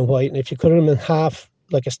bleed green and white. And if you cut him in half,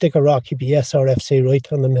 like a stick of rock, he'd be SRFC right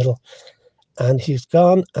down the middle. And he's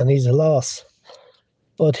gone and he's a loss.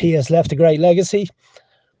 But he has left a great legacy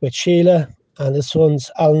with Sheila and his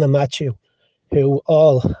sons, Alan and Matthew, who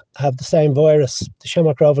all have the same virus, the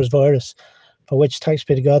Shamrock Rovers virus, for which, thanks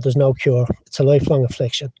be to God, there's no cure. It's a lifelong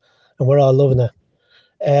affliction. And we're all loving it.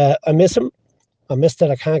 I miss him. I miss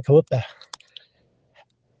that I can't go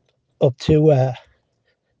up to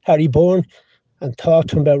Harry Bourne and talk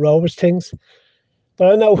to him about Rovers things.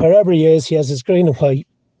 But I know wherever he is, he has his green and white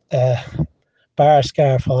bar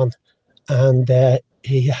scarf on, and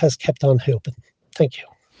he has kept on hooping. Thank you.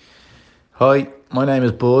 Hi, my name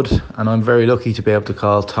is Bud, and I'm very lucky to be able to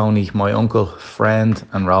call Tony my uncle, friend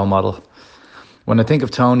and role model. When I think of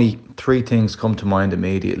Tony, 3 things come to mind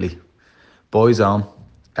immediately. Boyzone,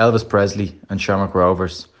 Elvis Presley and Shamrock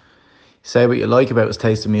Rovers. Say what you like about his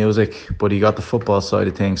taste in music, but he got the football side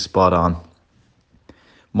of things spot on.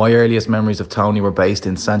 My earliest memories of Tony were based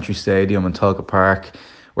in Santry Stadium in Talca Park,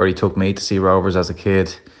 where he took me to see Rovers as a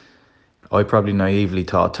kid. I probably naively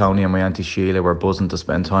thought Tony and my auntie Sheila were buzzing to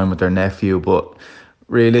spend time with their nephew, but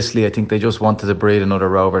realistically I think they just wanted to breed another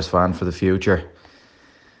Rovers fan for the future.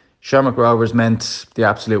 Shamrock Rovers meant the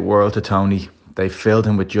absolute world to Tony. They filled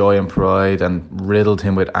him with joy and pride and riddled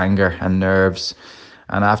him with anger and nerves,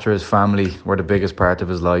 and after his family were the biggest part of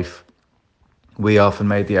his life. We often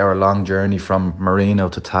made the hour-long journey from Marino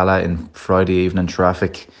to Tala in Friday evening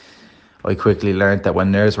traffic. I quickly learnt that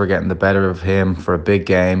when nerves were getting the better of him for a big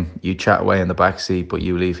game, you chat away in the back seat, but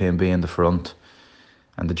you leave him be in the front.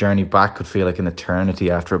 And the journey back could feel like an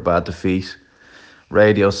eternity after a bad defeat.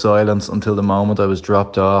 Radio silence until the moment I was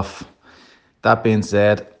dropped off. That being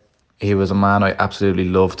said, he was a man I absolutely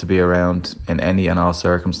loved to be around in any and all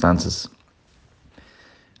circumstances.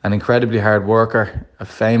 An incredibly hard worker, a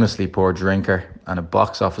famously poor drinker, and a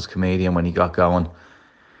box office comedian when he got going.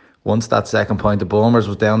 Once that second pint of Bulmers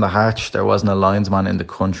was down the hatch, there wasn't a linesman in the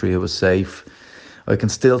country who was safe. I can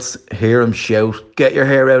still hear him shout, "Get your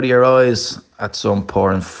hair out of your eyes," at some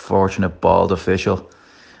poor unfortunate bald official,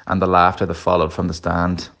 and the laughter that followed from the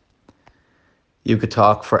stand. You could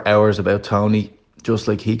talk for hours about Tony, just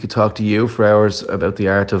like he could talk to you for hours about the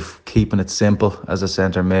art of keeping it simple as a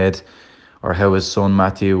centre mid, or how his son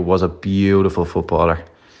Matthew was a beautiful footballer.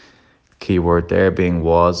 Key word there being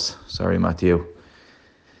was. Sorry, Matthew.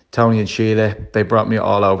 Tony and Sheila, they brought me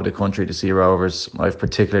all over the country to see Rovers. I have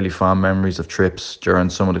particularly fond memories of trips during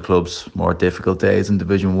some of the club's more difficult days in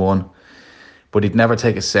Division 1. But he'd never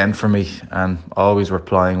take a cent from me and always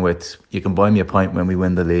replying with, "You can buy me a pint when we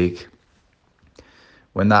win the league."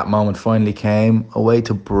 When that moment finally came, away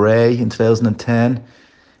to Bray in 2010,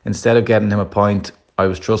 instead of getting him a pint, I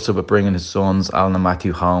was trusted with bringing his sons, Alan and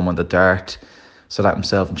Matthew, home on the dart so that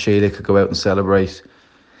himself and Sheila could go out and celebrate.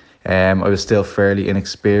 I was still fairly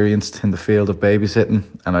inexperienced in the field of babysitting,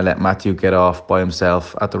 and I let Matthew get off by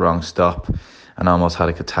himself at the wrong stop and almost had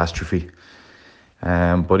a catastrophe.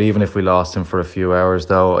 But even if we lost him for a few hours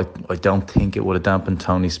though, I don't think it would have dampened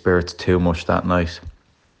Tony's spirits too much that night.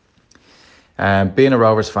 Being a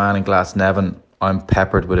Rovers fan in Glasnevin, I'm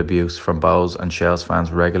peppered with abuse from Bows and Shells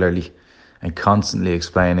fans regularly, and constantly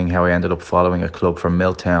explaining how I ended up following a club from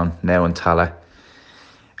Milltown, now in Tala.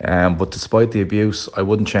 But despite the abuse, I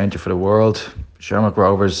wouldn't change it for the world. Shamrock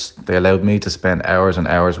Rovers, they allowed me to spend hours and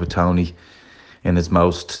hours with Tony in his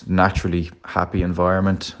most naturally happy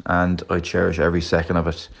environment, and I cherish every second of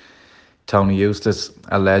it. Tony Eustace,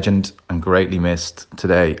 a legend and greatly missed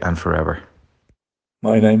today and forever.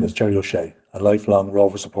 My name is Jerry O'Shea, a lifelong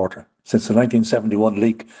Rover supporter since the 1971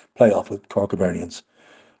 league playoff with Cork Hibernians.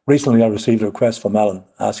 Recently I received a request from Alan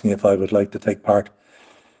asking if I would like to take part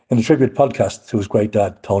in the tribute podcast to his great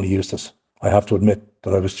dad, Tony Eustace. I have to admit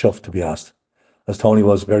that I was chuffed to be asked, as Tony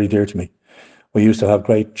was very dear to me. We used to have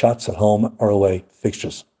great chats at home or away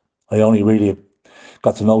fixtures. I only really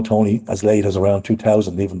got to know Tony as late as around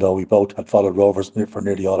 2000, even though we both had followed Rovers for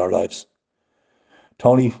nearly all our lives.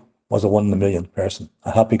 Tony was a one in a million person,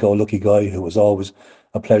 a happy-go-lucky guy who was always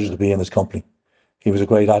a pleasure to be in his company. He was a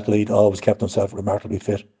great athlete, always kept himself remarkably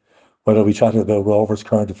fit. Whether we chatted about Rovers,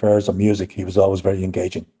 current affairs or music, he was always very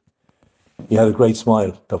engaging. He had a great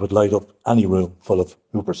smile that would light up any room full of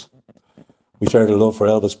hoopers. We shared a love for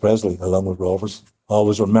Elvis Presley along with Rovers. I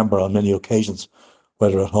always remember on many occasions,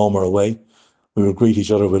 whether at home or away, we would greet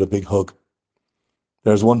each other with a big hug.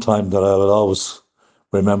 There's one time that I will always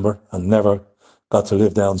remember and never got to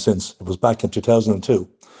live down since. It was back in 2002,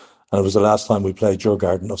 and it was the last time we played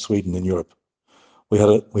Djurgården of Sweden in Europe. We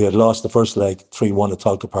had lost the first leg 3-1 at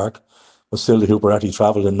Talca Park, but still the Hooperetti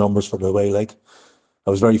travelled in numbers for the away leg. I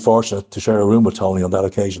was very fortunate to share a room with Tony on that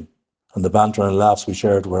occasion, and the banter and laughs we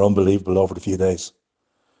shared were unbelievable over the few days.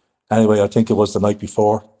 Anyway, I think it was the night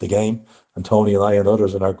before the game, and Tony and I and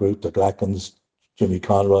others in our group, the Glackens, Jimmy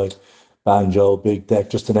Conroy, Banjo, Big Deck,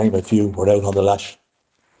 just to name a few, were out on the lash.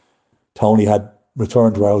 Tony had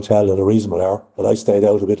returned to our hotel at a reasonable hour, but I stayed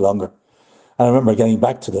out a bit longer. And I remember getting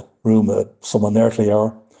back to the room at some unearthly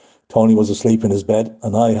hour. Tony was asleep in his bed,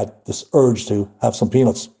 and I had this urge to have some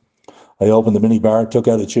peanuts. I opened the minibar, took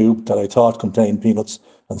out a tube that I thought contained peanuts,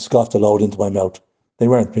 and scoffed a load into my mouth. They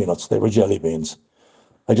weren't peanuts, they were jelly beans.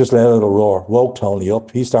 I just let out a roar, woke Tony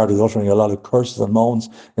up. He started uttering a lot of curses and moans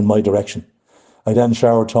in my direction. I then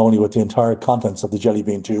showered Tony with the entire contents of the jelly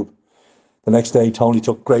bean tube. The next day, Tony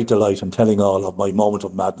took great delight in telling all of my moment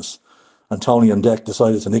of madness, and Tony and Deck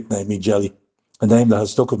decided to nickname me Jelly, a name that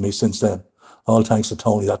has stuck with me since then, all thanks to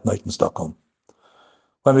Tony that night in Stockholm.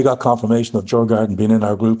 When we got confirmation of Djurgården being in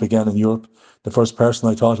our group again in Europe, the first person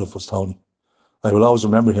I thought of was Tony. I will always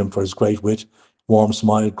remember him for his great wit, warm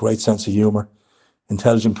smile, great sense of humour,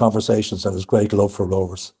 intelligent conversations, and his great love for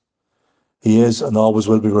Rovers. He is and always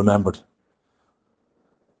will be remembered.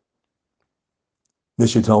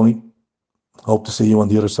 Miss you, Tony. Hope to see you on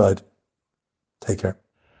the other side. Take care.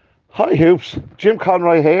 Hi, Hoops. Jim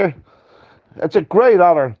Conroy here. It's a great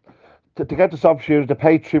honour to get this opportunity to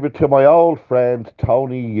pay tribute to my old friend,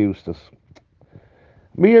 Tony Eustace.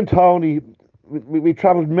 Me and Tony, we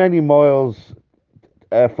travelled many miles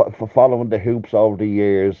for following the Hoops over the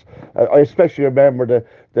years. I especially remember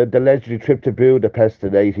the legendary trip to Budapest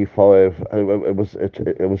in '85. It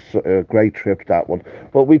was a great trip, that one.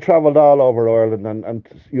 But we travelled all over Ireland and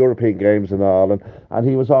European games and all, and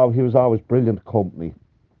he was always brilliant company.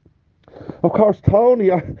 Of course,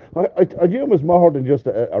 Tony, I knew him was more than just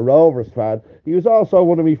a Rovers fan. He was also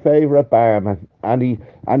one of my favourite barmen, and he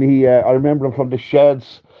I remember him from the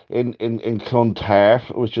Sheds in Clontarf,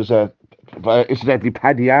 which is incidentally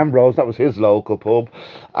Paddy Ambrose, that was his local pub,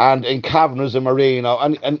 and in Kavanagh's in Marino,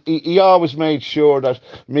 and he always made sure that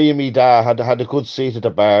me and me dad had a good seat at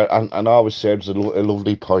the bar, and always served us a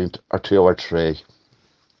lovely pint or two or three.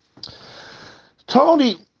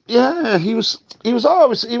 Tony, yeah, he was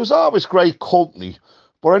always great company,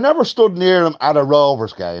 but I never stood near him at a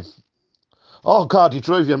Rovers game. Oh God, he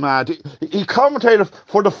drove you mad. He commentated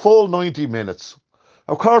for the full 90 minutes.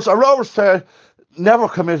 Of course, a Rovers player never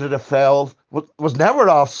committed a foul, was never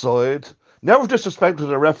offside, never disrespected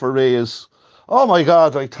the referees. Oh my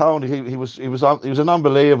God, like Tony, he was an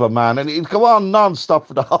unbelievable man, and he'd go on non-stop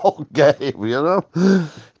for the whole game, you know.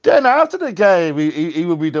 Then after the game, he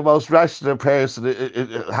would be the most rational person,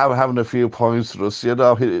 having a few points for us, you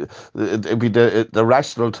know. It'd be the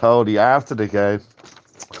rational Tony after the game.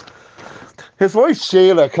 His wife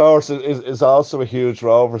Sheila, of course, is also a huge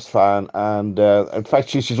Rovers fan, and in fact,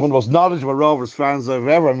 she's one of the most knowledgeable Rovers fans I've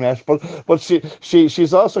ever met. But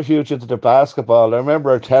she's also huge into the basketball. I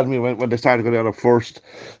remember her telling me when they started going out at first,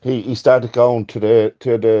 he started going to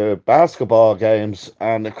the basketball games,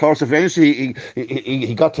 and of course, eventually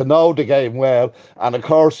he got to know the game well, and of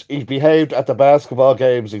course, he behaved at the basketball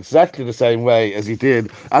games exactly the same way as he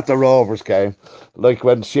did at the Rovers game. Like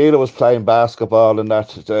when Sheila was playing basketball, and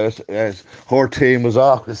that her team was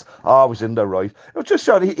always in the right. It was just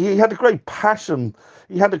showing he had a great passion.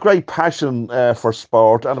 He had a great passion for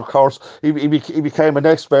sport, and of course he became an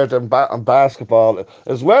expert in basketball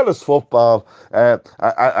as well as football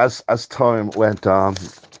as time went on.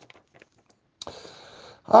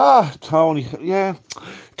 Tony, yeah,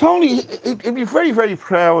 Tony, he'd be very, very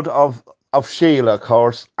proud of Sheila, of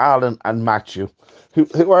course, Alan and Matthew,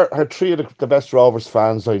 who are three of the best Rovers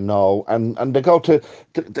fans I know, and they go to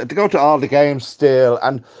all the games still,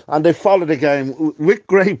 and they follow the game with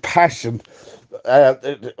great passion,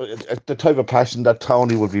 the type of passion that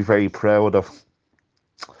Tony would be very proud of.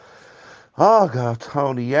 Oh God,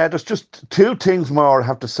 Tony, yeah, there's just two things more I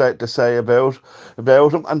have to say about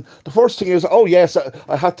him. And the first thing is, oh yes,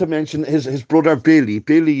 I had to mention his brother Billy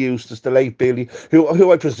Eustace, the late Billy,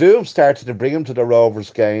 who I presume started to bring him to the Rovers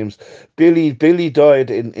games. Billy died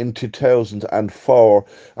in 2004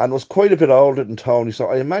 and was quite a bit older than Tony, so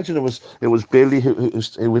I imagine it was Billy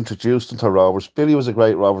who introduced him to Rovers. Billy was a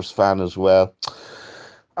great Rovers fan as well.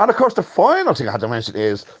 And of course, the final thing I had to mention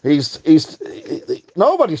is he's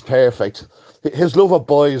nobody's perfect. His love of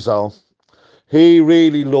Boyzone. He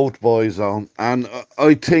really loved Boyzone, and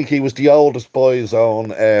I think he was the oldest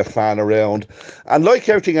Boyzone fan around. And like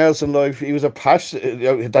everything else in life, he was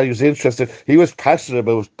that he was interested. He was passionate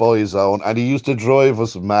about Boyzone, and he used to drive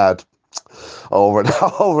us mad over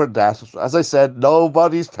that. As I said,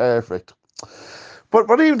 nobody's perfect.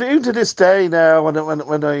 But even to this day now, when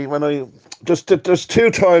I just there's two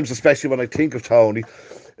times especially when I think of Tony.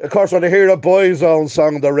 Of course, when I hear a Boyzone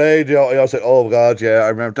song on the radio, I always say, "Oh God, yeah, I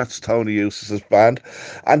remember that's Tony Eustace's band."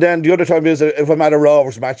 And then the other time is if I'm at a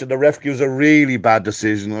Rovers match and the ref gives a really bad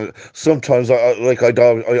decision. Sometimes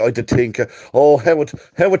I did think, "Oh, how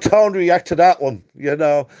would Tony react to that one?" You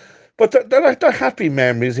know. But they're happy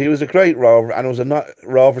memories. He was a great Rover, and I was a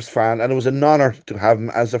Rovers fan, and it was an honour to have him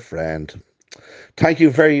as a friend. Thank you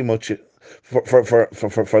very much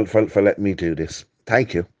for letting me do this.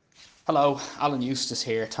 Thank you. Hello, Alan Eustace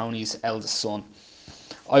here, Tony's eldest son.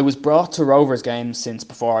 I was brought to Rovers games since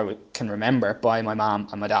before I can remember by my mum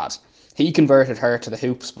and my dad. He converted her to the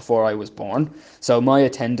hoops before I was born, so my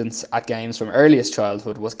attendance at games from earliest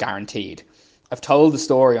childhood was guaranteed. I've told the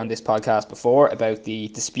story on this podcast before about the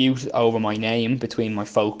dispute over my name between my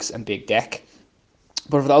folks and Big Deck.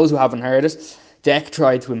 But for those who haven't heard it, Deck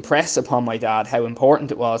tried to impress upon my dad how important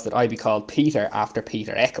it was that I be called Peter after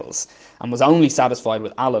Peter Eccles, and was only satisfied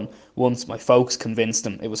with Alan once my folks convinced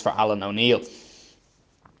him it was for Alan O'Neill.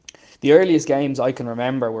 The earliest games I can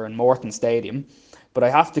remember were in Morton Stadium, but I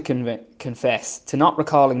have to confess to not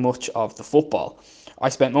recalling much of the football. I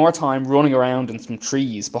spent more time running around in some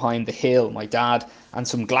trees behind the hill my dad and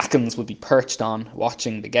some glackens would be perched on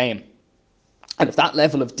watching the game. And if that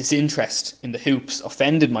level of disinterest in the hoops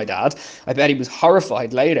offended my dad, I bet he was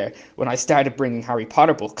horrified later when I started bringing Harry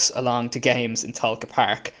Potter books along to games in Tolka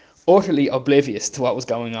Park, utterly oblivious to what was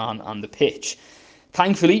going on the pitch.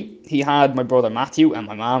 Thankfully, he had my brother Matthew and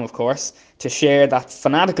my mum, of course, to share that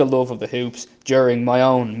fanatical love of the hoops during my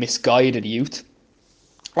own misguided youth.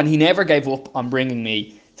 And he never gave up on bringing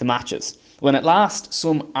me to matches. When at last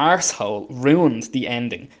some arsehole ruined the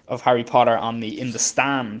ending of Harry Potter on me in the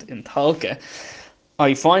stand in Tolka,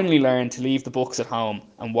 I finally learned to leave the books at home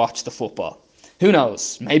and watch the football. Who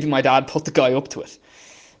knows, maybe my dad put the guy up to it.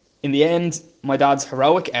 In the end, my dad's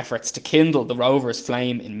heroic efforts to kindle the Rovers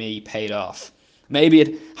flame in me paid off. Maybe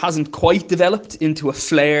it hasn't quite developed into a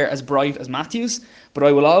flare as bright as Matthew's, but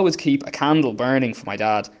I will always keep a candle burning for my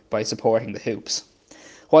dad by supporting the hoops.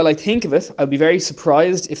 While I think of it, I'll be very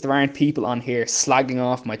surprised if there aren't people on here slagging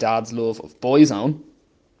off my dad's love of Boyzone.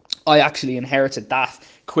 I actually inherited that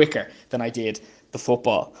quicker than I did the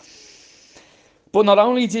football. But not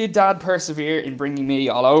only did Dad persevere in bringing me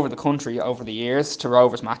all over the country over the years to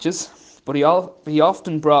Rovers matches, but he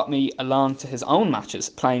often brought me along to his own matches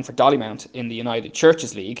playing for Dollymount in the United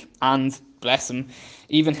Churches League, and, bless him,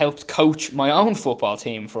 even helped coach my own football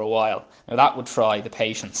team for a while. Now that would try the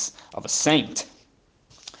patience of a saint.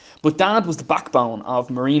 But Dad was the backbone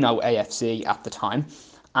of Marino AFC at the time,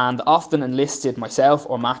 and often enlisted myself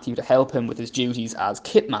or Matthew to help him with his duties as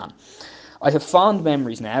kitman. I have fond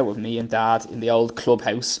memories now of me and Dad in the old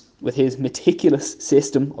clubhouse, with his meticulous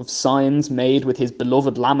system of signs made with his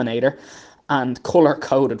beloved laminator and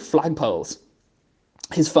colour-coded flagpoles.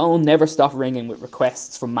 His phone never stopped ringing with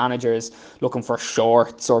requests from managers looking for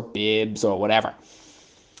shorts or bibs or whatever.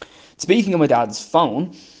 Speaking of my dad's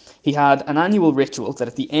phone, he had an annual ritual that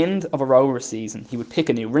at the end of a Rovers season he would pick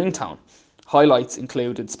a new ringtone. Highlights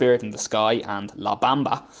included Spirit in the Sky and La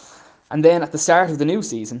Bamba, and then at the start of the new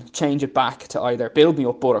season change it back to either Build Me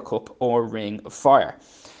Up Buttercup or Ring of Fire.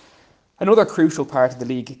 Another crucial part of the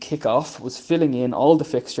league kick-off was filling in all the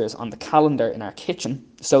fixtures on the calendar in our kitchen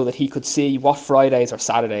so that he could see what Fridays or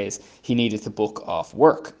Saturdays he needed to book off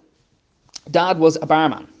work. Dad was a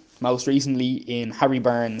barman, most recently in Harry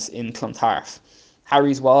Burns in Clontarf.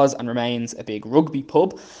 Harry's was and remains a big rugby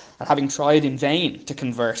pub, and having tried in vain to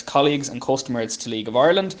convert colleagues and customers to League of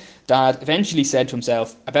Ireland, Dad eventually said to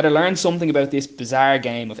himself, I better learn something about this bizarre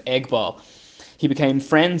game of egg ball. He became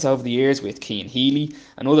friends over the years with Cian Healy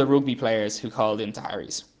and other rugby players who called into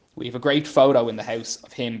Harry's. We have a great photo in the house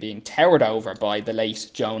of him being towered over by the late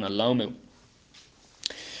Jonah Lomu.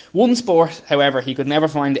 One sport, however, he could never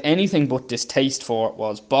find anything but distaste for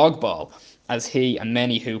was bog ball, as he and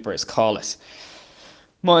many hoopers call it.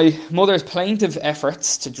 My mother's plaintive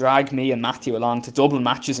efforts to drag me and Matthew along to Dublin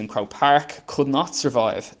matches in Croke Park could not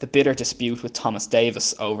survive the bitter dispute with Thomas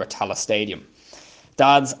Davis over Tallaght Stadium.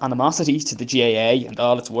 Dad's animosity to the GAA and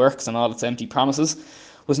all its works and all its empty promises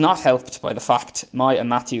was not helped by the fact my and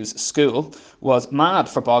Matthew's school was mad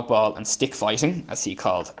for bog ball and stick fighting, as he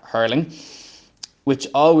called hurling, which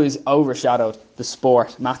always overshadowed the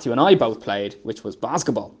sport Matthew and I both played, which was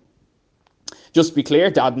basketball. Just to be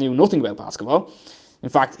clear, Dad knew nothing about basketball. In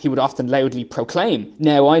fact, he would often loudly proclaim,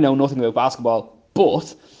 now I know nothing about basketball,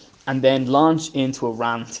 but, and then launch into a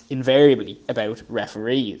rant invariably about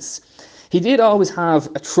referees. He did always have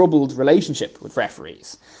a troubled relationship with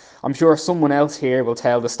referees. I'm sure someone else here will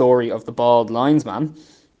tell the story of the bald linesman.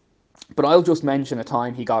 But I'll just mention a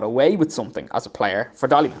time he got away with something as a player for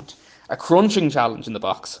Dollymount. A crunching challenge in the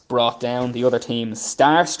box brought down the other team's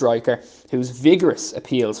star striker, whose vigorous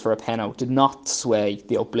appeals for a penalty did not sway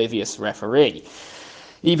the oblivious referee.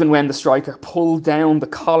 Even when the striker pulled down the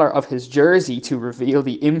collar of his jersey to reveal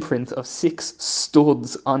the imprint of 6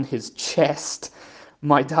 studs on his chest,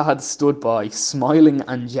 my dad stood by, smiling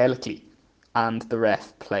angelically, and the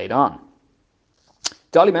ref played on.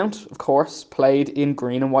 Dollymount, of course, played in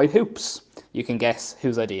green and white hoops. You can guess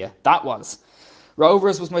whose idea that was.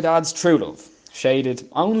 Rovers was my dad's true love, shaded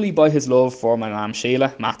only by his love for my mum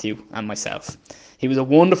Sheila, Matthew and myself. He was a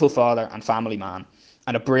wonderful father and family man,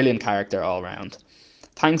 and a brilliant character all round.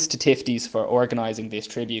 Thanks to Tifties for organising this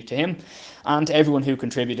tribute to him, and to everyone who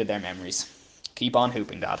contributed their memories. Keep on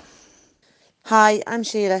hooping, Dad. Hi, I'm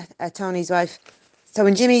Sheila, Tony's wife. So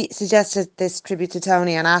when Jimmy suggested this tribute to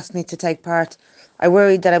Tony and asked me to take part, I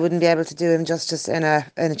worried that I wouldn't be able to do him justice in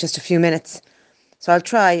just a few minutes. So I'll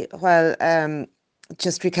try while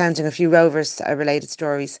just recounting a few Rovers related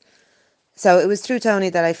stories. So it was through Tony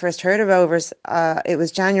that I first heard of Rovers. It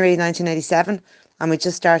was January 1987 and we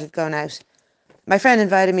just started going out. My friend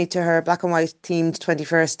invited me to her black and white themed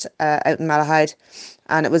 21st out in Malahide,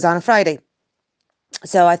 and it was on a Friday.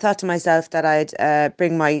 So I thought to myself that I'd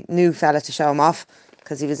bring my new fella to show him off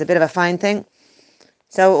because he was a bit of a fine thing.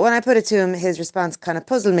 So when I put it to him, his response kind of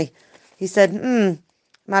puzzled me. He said,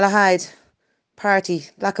 Malahide, party,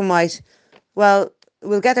 black and white. Well,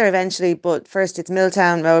 we'll get there eventually, but first it's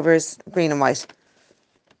Milltown, Rovers, green and white.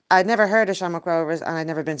 I'd never heard of Shamrock Rovers and I'd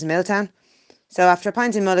never been to Milltown. So after a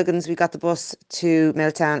pint in Mulligan's, we got the bus to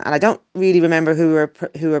Milltown, and I don't really remember who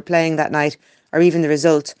were playing that night or even the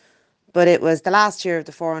result, but it was the last year of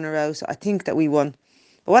the 4 in a row, so I think that we won.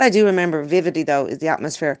 But what I do remember vividly, though, is the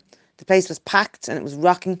atmosphere. The place was packed and it was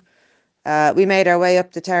rocking. We made our way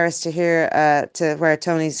up the terrace to where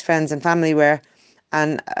Tony's friends and family were,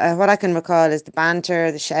 and what I can recall is the banter,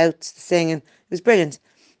 the shouts, the singing. It was brilliant,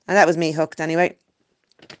 and that was me hooked anyway.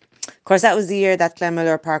 Of course, that was the year that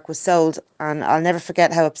Glenmalure Park was sold, and I'll never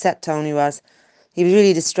forget how upset Tony was. He was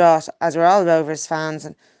really distraught, as were all Rovers fans,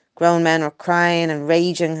 and grown men were crying and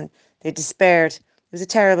raging, and they despaired. It was a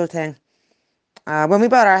terrible thing. When we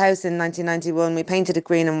bought our house in 1991, we painted it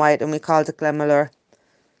green and white and we called it Glenmalure.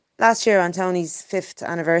 Last year, on Tony's 5th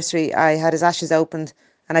anniversary, I had his ashes opened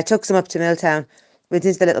and I took some up to Milltown, which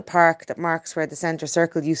is the little park that marks where the centre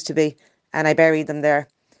circle used to be, and I buried them there.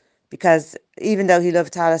 Because even though he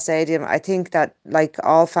loved Tallaght Stadium, I think that, like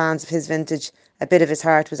all fans of his vintage, a bit of his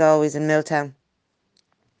heart was always in Milltown.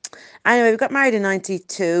 Anyway, we got married in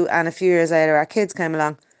 92, and a few years later our kids came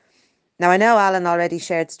along. Now, I know Alan already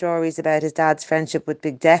shared stories about his dad's friendship with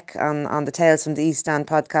Big Deck on the Tales from the East Stand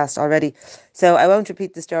podcast already, so I won't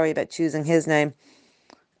repeat the story about choosing his name.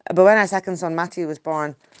 But when our second son Matthew was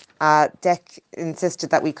born, Deck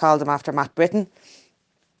insisted that we called him after Matt Britton,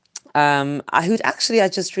 who'd actually, I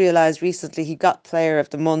just realised recently, he got Player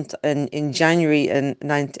of the Month in January in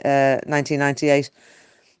 1998.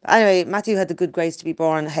 Anyway, Matthew had the good grace to be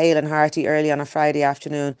born hale and hearty early on a Friday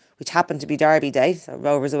afternoon, which happened to be Derby Day, so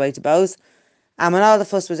Rovers away to Bows. And when all the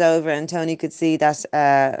fuss was over and Tony could see that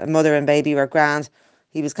mother and baby were grand,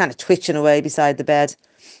 he was kind of twitching away beside the bed.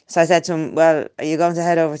 So I said to him, well, are you going to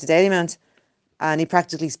head over to Dalymount? And he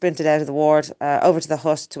practically sprinted out of the ward, over to the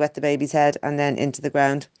hut to wet the baby's head and then into the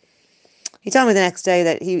ground. He told me the next day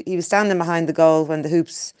that he was standing behind the goal when the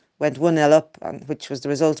Hoops went 1-0 up, which was the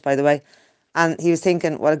result, by the way. And he was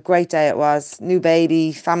thinking what a great day it was. New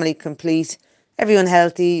baby, family complete, everyone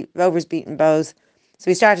healthy, Rovers beating Bows.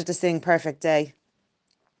 So he started to sing Perfect Day.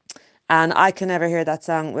 And I can never hear that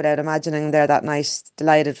song without imagining him there that night,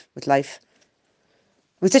 delighted with life.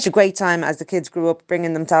 It was such a great time as the kids grew up,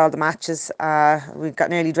 bringing them to all the matches. We got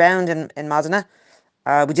nearly drowned in Modena.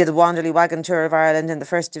 We did the Wanderley Wagon Tour of Ireland in the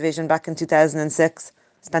First Division back in 2006.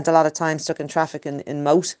 Spent a lot of time stuck in traffic in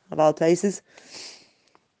Moat, of all places.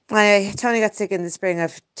 Anyway, Tony got sick in the spring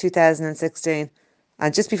of 2016,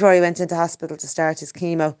 and just before he went into hospital to start his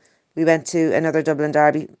chemo, we went to another Dublin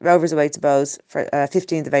derby, Rovers away to Bows, for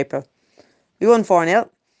 15th of April. We won 4-0.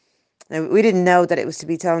 Now, we didn't know that it was to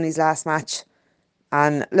be Tony's last match,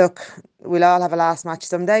 and look, we'll all have a last match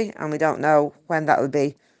someday, and we don't know when that will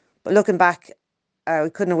be. But looking back, we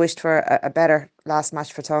couldn't have wished for a better last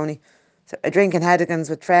match for Tony. So a drink in Hedigans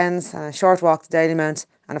with friends, and a short walk to Dalymount,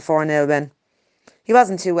 and a 4-0 win. He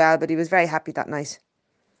wasn't too well, but he was very happy that night.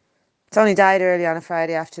 Tony died early on a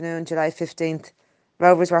Friday afternoon, July 15th.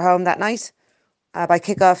 Rovers were home that night. By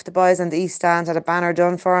kick-off, the boys on the East Stand had a banner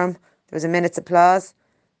done for him. There was a minute's applause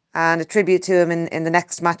and a tribute to him in the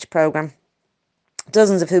next match programme.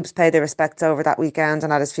 Dozens of Hoops paid their respects over that weekend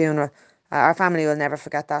and at his funeral. Our family will never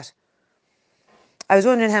forget that. I was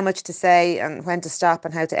wondering how much to say and when to stop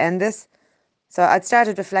and how to end this. So I'd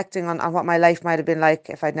started reflecting on what my life might have been like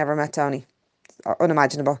if I'd never met Tony.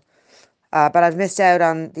 Unimaginable. But I've missed out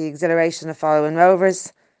on the exhilaration of following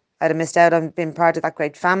Rovers. I'd have missed out on being part of that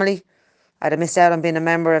great family. I'd have missed out on being a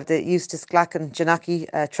member of the Eustace, Glacken, Janaki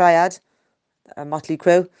triad, a motley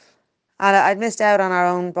crew. And I'd missed out on our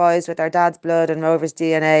own boys with our dad's blood and Rovers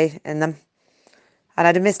DNA in them. And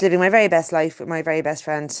I'd have missed living my very best life with my very best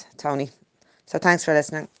friend, Tony. So thanks for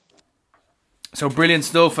listening. So brilliant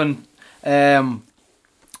stuff. And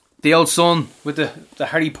the old son with the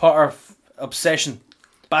Harry Potter obsession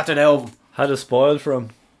battered out of him. Had it spoiled for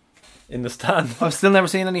him in the stand. I've still never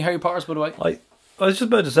seen any Harry Potters, by the way. I was just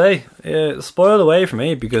about to say, spoiled away for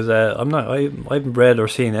me because I haven't read or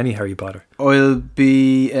seen any Harry Potter. I'll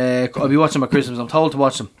be watching them at Christmas. I'm told to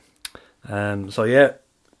watch them. So yeah,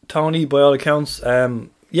 Tony, by all accounts,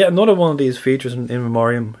 another one of these features in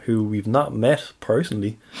memoriam who we've not met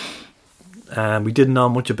personally. We didn't know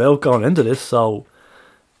much about going into this, so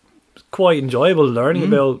it's quite enjoyable learning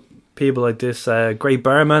about people like this. Great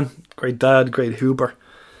barman, great dad, great hooper.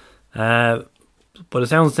 But it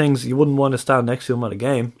sounds things you wouldn't want to stand next to him at a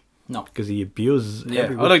game. No, because he abuses. Yeah,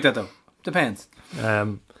 everyone. I like that though. Depends.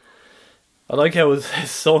 I like how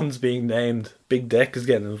his son's being named. Big Deck is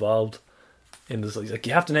getting involved in this. He's like,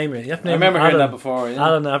 you have to name it. You have to name. I remember hearing Alan, that before. Yeah.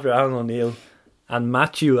 Alan after Alan O'Neill, and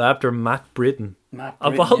Matthew after Matt Britton. Matt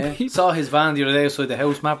Britton, yeah. Saw his van the other day outside the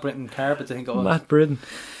house. Matt Britton Carpets, I think it was. Matt Britton.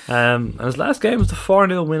 And his last game was the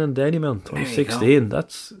 4-0 win in Dalymount 2016.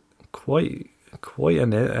 That's quite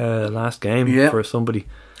a last game for somebody.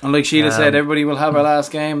 And like Sheila said, everybody will have our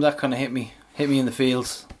last game. That kind of hit me in the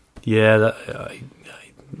feels. Yeah,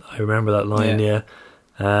 I remember that line. Yeah.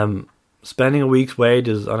 Spending a week's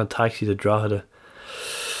wages on a taxi to Drogheda.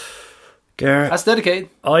 That's dedicated.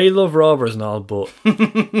 I love Rovers and all, but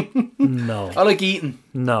no. I like eating.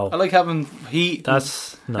 No. I like having heat.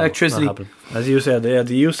 That's electricity. Not happening. As you said,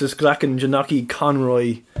 the Eustace, Glacken, Janaki,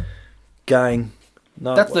 Conroy gang.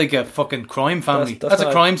 That's like a fucking crime family. That's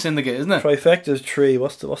a crime syndicate, isn't it? Trifecta's 3.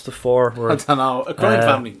 What's the 4 word? I don't know. A crime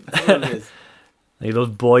family. That's what it is. He loves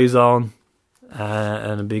Boyzone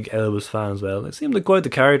and a big Elvis fan as well. It seemed like quite the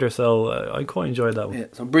character, so I quite enjoyed that one. Yeah,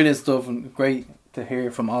 some brilliant stuff and great to hear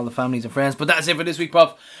from all the families and friends. But that's it for this week,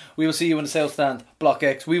 Prof. We will see you in the South Stand, Block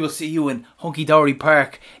X. We will see you in Hunky Dory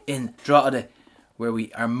Park in Drogheda, where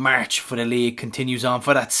our march for the league continues on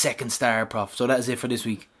for that second star, Prof. So that is it for this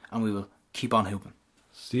week, and we will keep on hooping.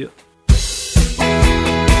 See you.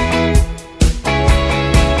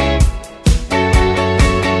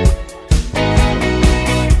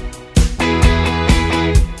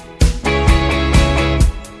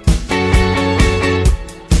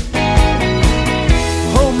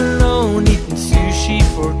 Home alone eating sushi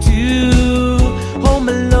for 2. Home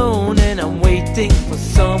alone and I'm waiting for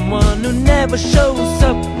someone who never shows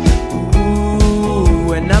up.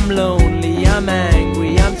 Ooh, and I'm lonely, I'm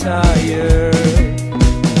angry, I'm tired.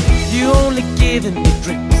 You only giving me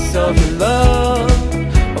drips of your love.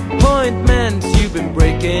 Appointments, you've been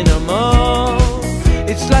breaking them all.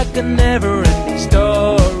 It's like a never-ending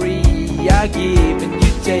story. I give and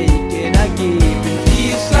you take and I give. It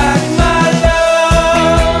feels like my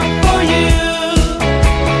love for you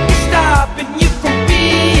is stopping you from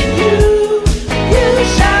being you. You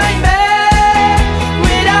shine back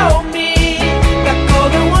without me, like all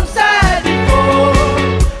the ones I had before.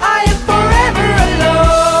 I am forever alone.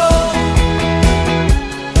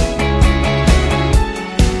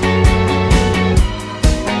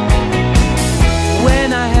 When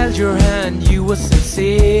I held your hand, you were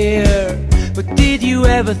sincere. But did you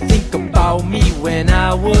ever think about me when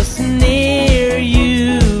I was near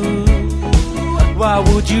you? Why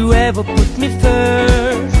would you ever put me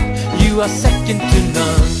first? You are second to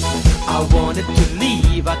none. I wanted to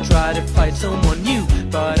leave, I tried to find someone new,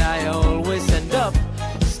 but I always end up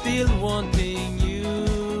still wanting